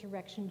in that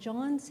direction.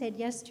 John said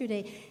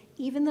yesterday,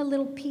 even the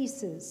little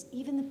pieces,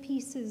 even the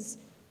pieces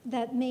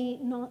that may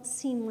not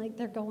seem like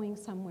they're going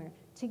somewhere,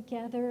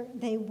 together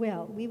they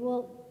will. We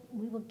will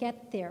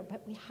get there,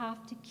 but we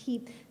have to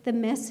keep the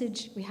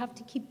message, we have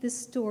to keep the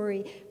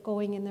story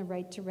going in the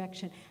right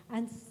direction.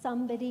 And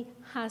somebody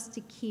has to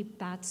keep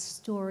that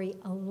story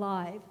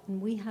alive, and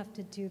we have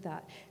to do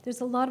that. There's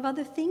a lot of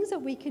other things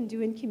that we can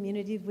do in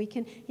community. We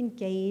can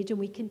engage and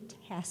we can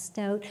test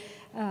out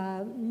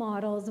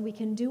models, and we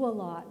can do a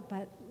lot,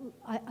 but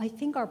I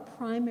think our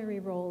primary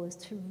role is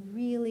to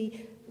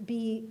really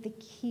be the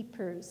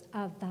keepers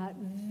of that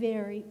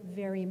very,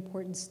 very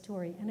important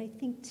story. And I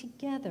think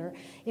together,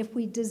 if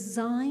we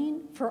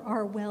design for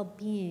our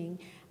well-being,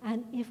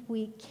 and if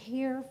we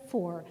care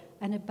for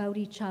and about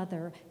each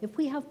other, if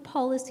we have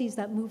policies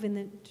that move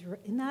in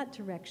that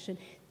direction,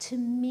 to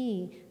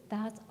me,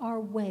 that's our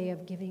way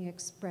of giving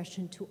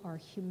expression to our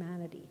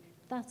humanity.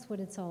 That's what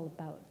it's all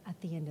about at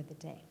the end of the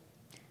day.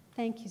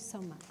 Thank you so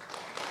much.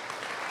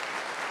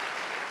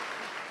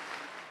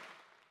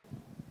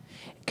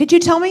 Could you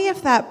tell me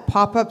if that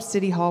pop-up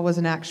City Hall was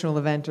an actual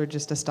event or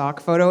just a stock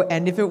photo?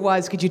 And if it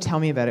was, could you tell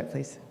me about it,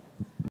 please?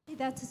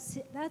 That's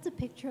a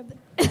picture of the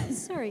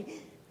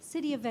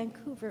City of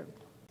Vancouver.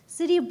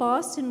 City of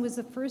Boston was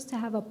the first to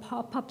have a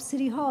pop-up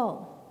City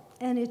Hall,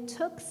 and it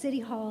took City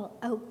Hall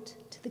out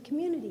to the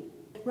community.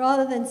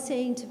 Rather than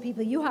saying to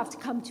people, you have to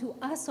come to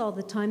us all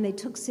the time, they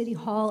took City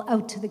Hall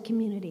out to the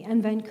community.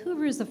 And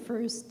Vancouver is the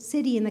first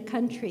city in the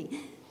country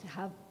to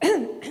have,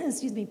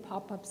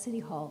 pop-up City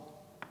Hall.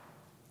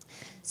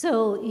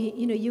 So,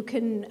 you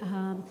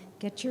can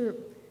get your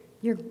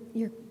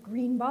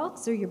green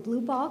box or your blue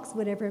box,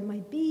 whatever it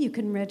might be. You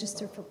can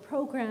register for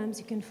programs.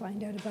 You can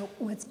find out about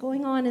what's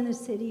going on in the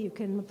city. You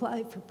can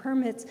apply for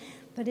permits.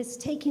 But it's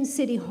taking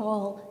City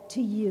Hall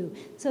to you.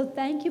 So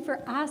thank you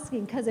for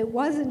asking, because it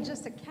wasn't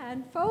just a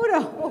canned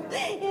photo.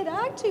 It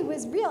actually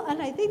was real.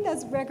 And I think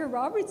that's Gregor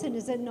Robertson.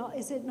 Is it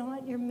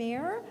not your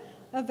mayor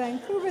of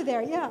Vancouver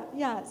there?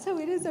 Yeah. So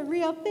it is a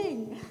real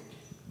thing.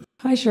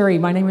 Hi, Sherri.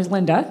 My name is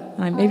Linda.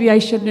 Maybe I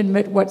shouldn't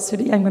admit what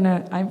city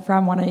I'm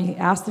from when I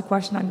ask the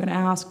question I'm going to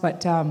ask,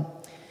 but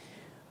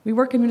we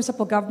work in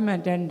municipal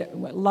government and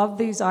love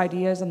these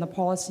ideas and the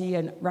policy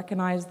and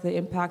recognize the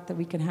impact that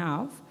we can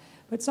have.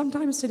 But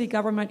sometimes city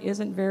government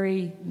isn't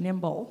very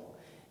nimble.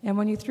 And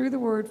when you threw the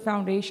word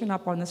foundation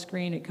up on the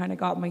screen, it kind of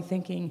got me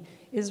thinking,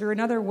 is there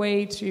another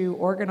way to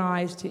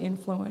organize, to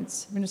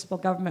influence municipal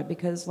government?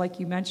 Because like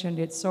you mentioned,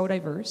 it's so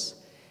diverse.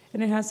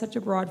 And it has such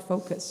a broad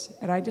focus.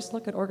 And I just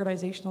look at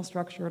organizational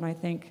structure and I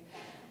think,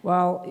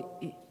 well,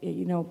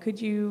 could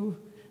you,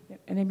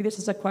 and maybe this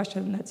is a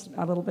question that's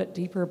a little bit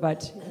deeper,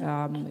 but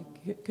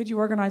could you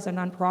organize a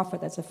nonprofit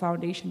that's a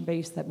foundation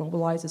base that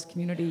mobilizes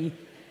community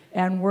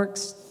and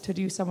works to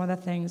do some of the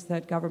things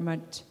that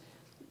government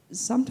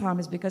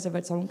sometimes, because of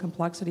its own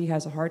complexity,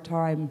 has a hard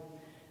time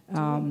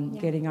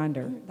getting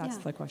under? That's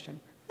the question.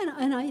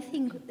 And I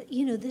think,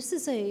 this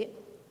is a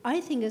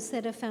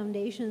set of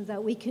foundations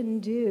that we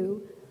can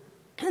do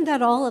and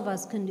that all of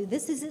us can do.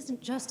 This isn't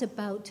just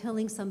about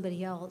telling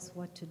somebody else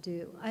what to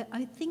do.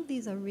 I think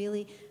these are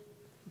really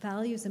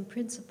values and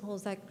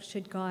principles that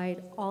should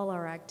guide all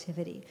our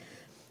activity.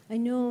 I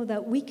know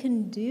that we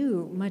can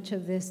do much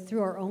of this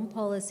through our own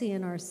policy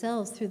and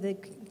ourselves, through the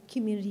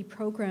community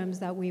programs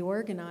that we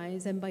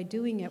organize, and by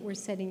doing it, we're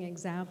setting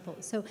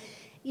examples. So,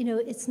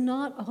 it's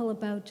not all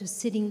about just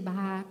sitting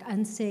back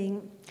and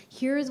saying,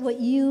 here's what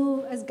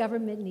you as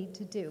government need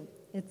to do.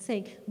 It's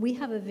saying, we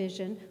have a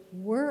vision,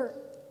 we're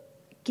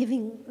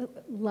giving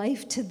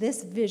life to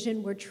this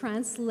vision. We're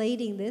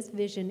translating this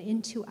vision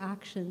into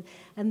action.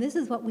 And this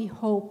is what we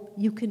hope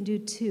you can do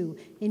too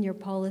in your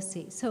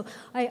policy. So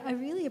I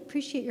really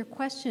appreciate your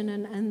question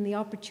and the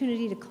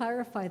opportunity to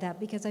clarify that,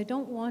 because I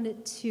don't want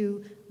it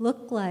to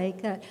look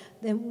like that,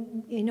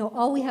 you know,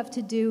 all we have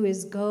to do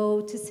is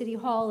go to City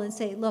Hall and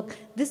say, look,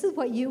 this is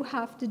what you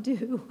have to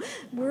do.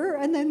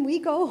 And then we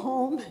go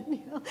home,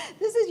 you know,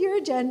 this is your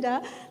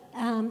agenda.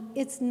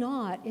 It's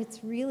not.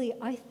 It's really,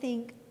 I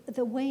think,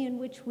 the way in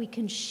which we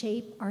can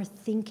shape our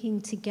thinking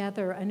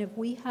together. And if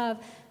we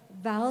have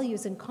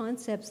values and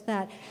concepts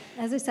that,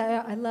 as I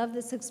said, I love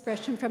this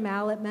expression from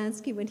Al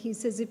Atmansky when he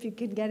says, if you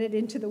can get it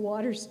into the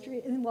water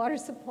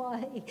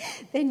supply,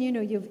 then, you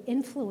know, you've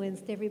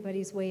influenced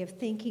everybody's way of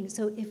thinking.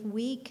 So if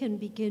we can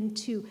begin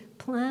to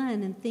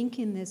plan and think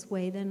in this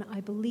way, then I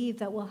believe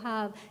that we'll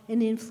have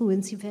an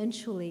influence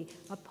eventually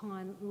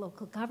upon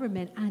local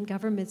government and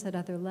governments at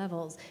other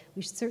levels.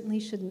 We certainly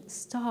shouldn't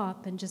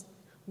stop and just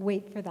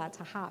wait for that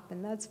to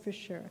happen, that's for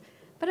sure.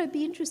 But I'd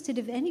be interested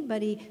if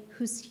anybody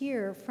who's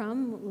here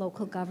from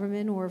local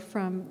government or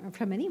from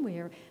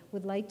anywhere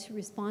would like to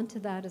respond to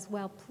that as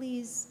well.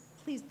 Please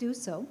do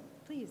so.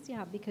 Please,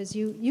 yeah, because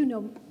you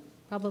know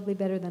probably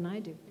better than I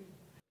do.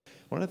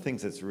 One of the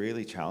things that's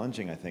really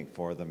challenging, I think,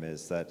 for them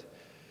is that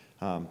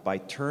by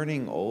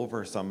turning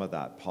over some of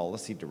that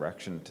policy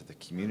direction to the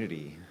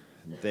community,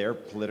 their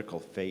political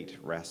fate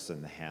rests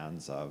in the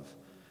hands of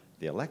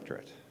the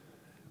electorate,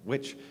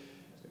 which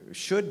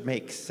should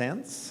make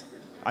sense.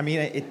 I mean,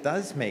 it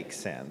does make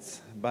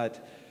sense,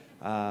 but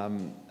I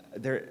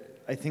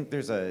think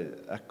there's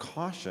a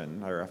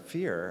caution or a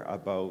fear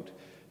about,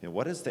 you know,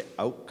 what is the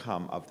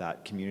outcome of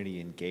that community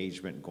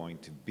engagement going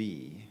to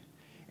be?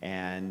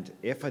 And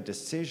if a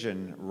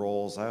decision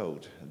rolls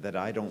out that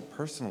I don't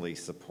personally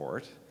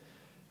support,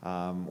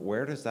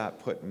 where does that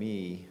put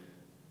me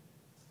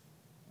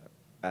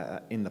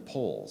in the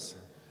polls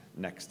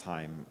next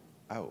time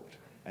out?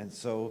 And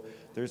so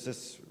there's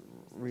this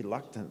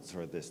reluctance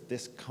or this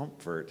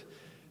discomfort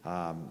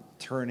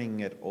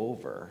turning it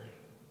over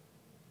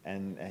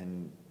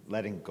and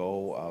letting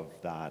go of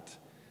that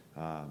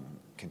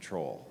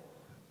control.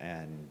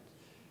 And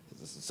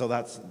so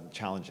that's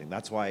challenging.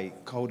 That's why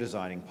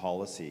co-designing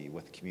policy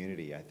with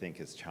community, I think,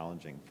 is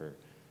challenging for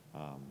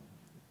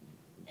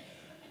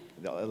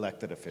the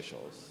elected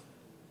officials.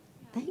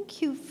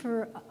 Thank you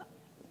for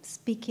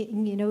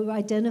speaking, you know,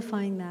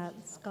 identifying that,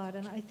 Scott.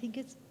 And I think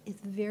it's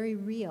very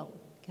real,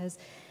 because,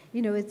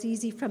 you know, it's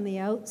easy from the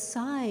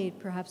outside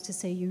perhaps to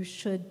say you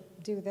should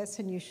do this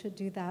and you should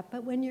do that.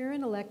 But when you're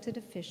an elected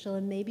official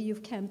and maybe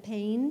you've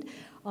campaigned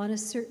on a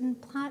certain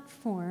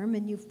platform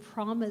and you've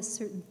promised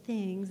certain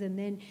things, and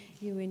then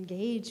you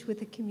engage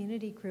with a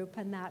community group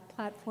and that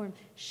platform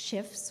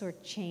shifts or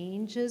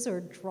changes or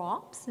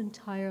drops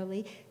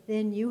entirely,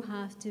 then you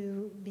have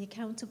to be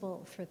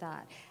accountable for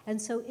that. And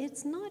so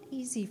it's not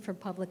easy for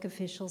public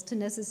officials to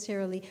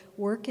necessarily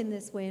work in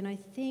this way. And I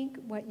think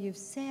what you've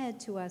said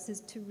to us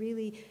is to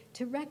really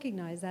to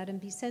recognize that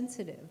and be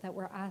sensitive that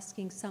we're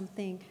asking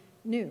something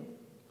new.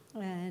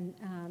 And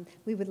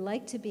we would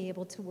like to be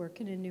able to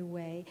work in a new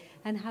way.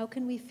 And how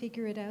can we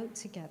figure it out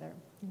together?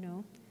 You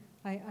know,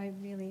 I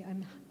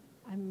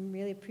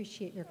really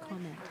appreciate your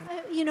comment.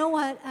 You know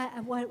what?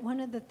 One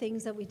of the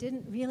things that we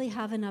didn't really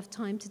have enough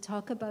time to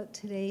talk about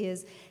today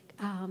is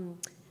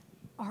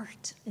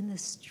art in the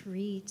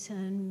street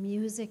and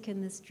music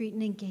in the street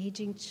and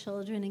engaging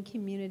children and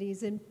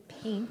communities and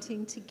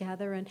painting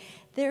together. And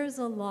there's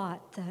a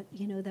lot that,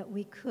 you know, that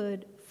we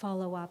could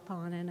follow up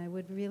on, and I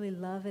would really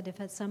love it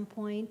if at some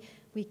point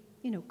we,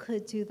 you know,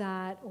 could do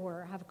that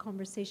or have a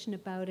conversation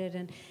about it.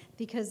 And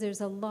because there's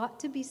a lot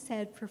to be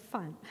said for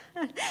fun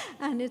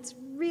and it's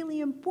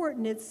really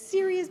important, it's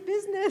serious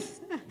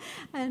business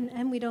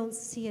and we don't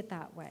see it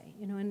that way,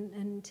 you know,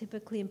 and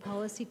typically in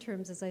policy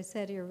terms, as I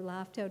said, you're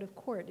laughed out of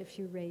court if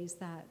you raise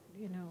that,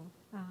 you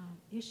know,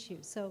 issue.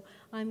 So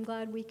I'm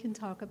glad we can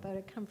talk about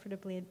it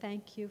comfortably, and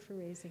thank you for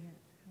raising it.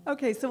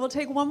 Okay, so we'll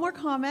take one more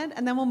comment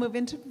and then we'll move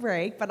into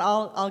break, but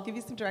I'll give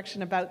you some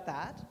direction about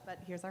that. But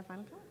here's our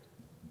final comment.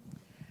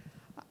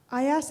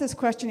 I asked this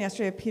question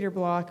yesterday of Peter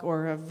Block,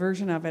 or a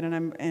version of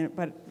it,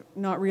 but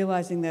not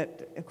realizing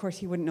that, of course,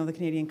 he wouldn't know the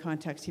Canadian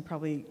context. He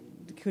probably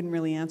couldn't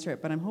really answer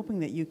it, but I'm hoping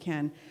that you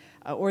can,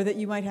 or that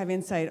you might have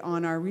insight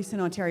on our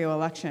recent Ontario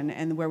election,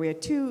 and where we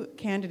had two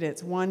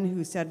candidates, one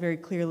who said very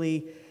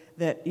clearly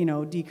that, you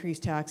know,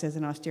 decreased taxes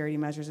and austerity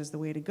measures is the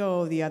way to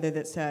go. The other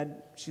that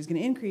said she's going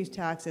to increase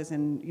taxes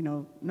and, you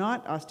know,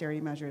 not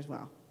austerity measures,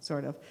 well,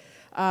 sort of.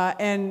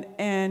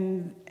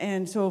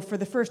 And so for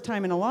the first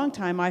time in a long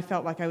time, I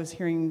felt like I was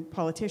hearing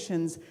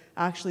politicians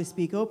actually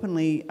speak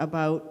openly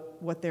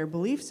about what their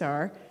beliefs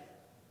are.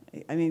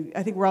 I mean,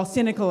 I think we're all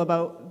cynical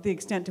about the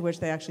extent to which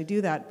they actually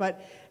do that.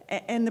 But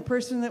and the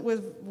person that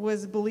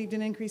was believed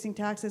in increasing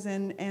taxes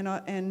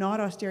and not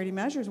austerity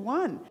measures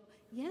won.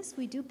 Yes,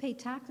 we do pay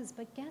taxes,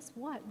 but guess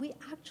what? We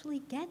actually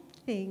get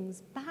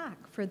things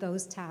back for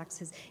those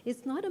taxes.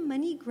 It's not a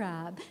money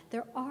grab.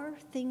 There are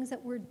things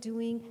that we're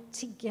doing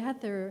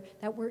together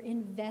that we're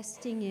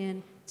investing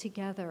in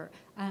together,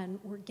 and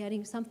we're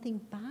getting something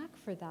back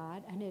for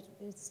that, and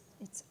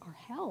it's our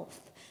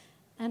health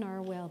and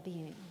our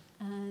well-being.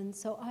 And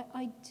so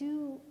I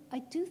do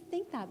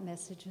think that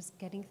message is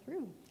getting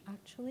through,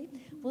 actually.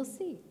 We'll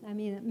see. I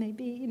mean, it may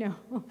be, you know,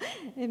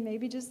 it may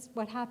be just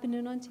what happened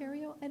in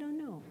Ontario, I don't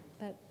know.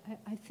 But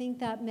I think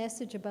that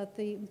message about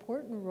the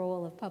important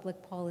role of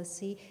public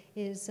policy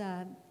is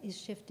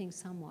shifting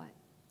somewhat,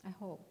 I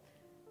hope.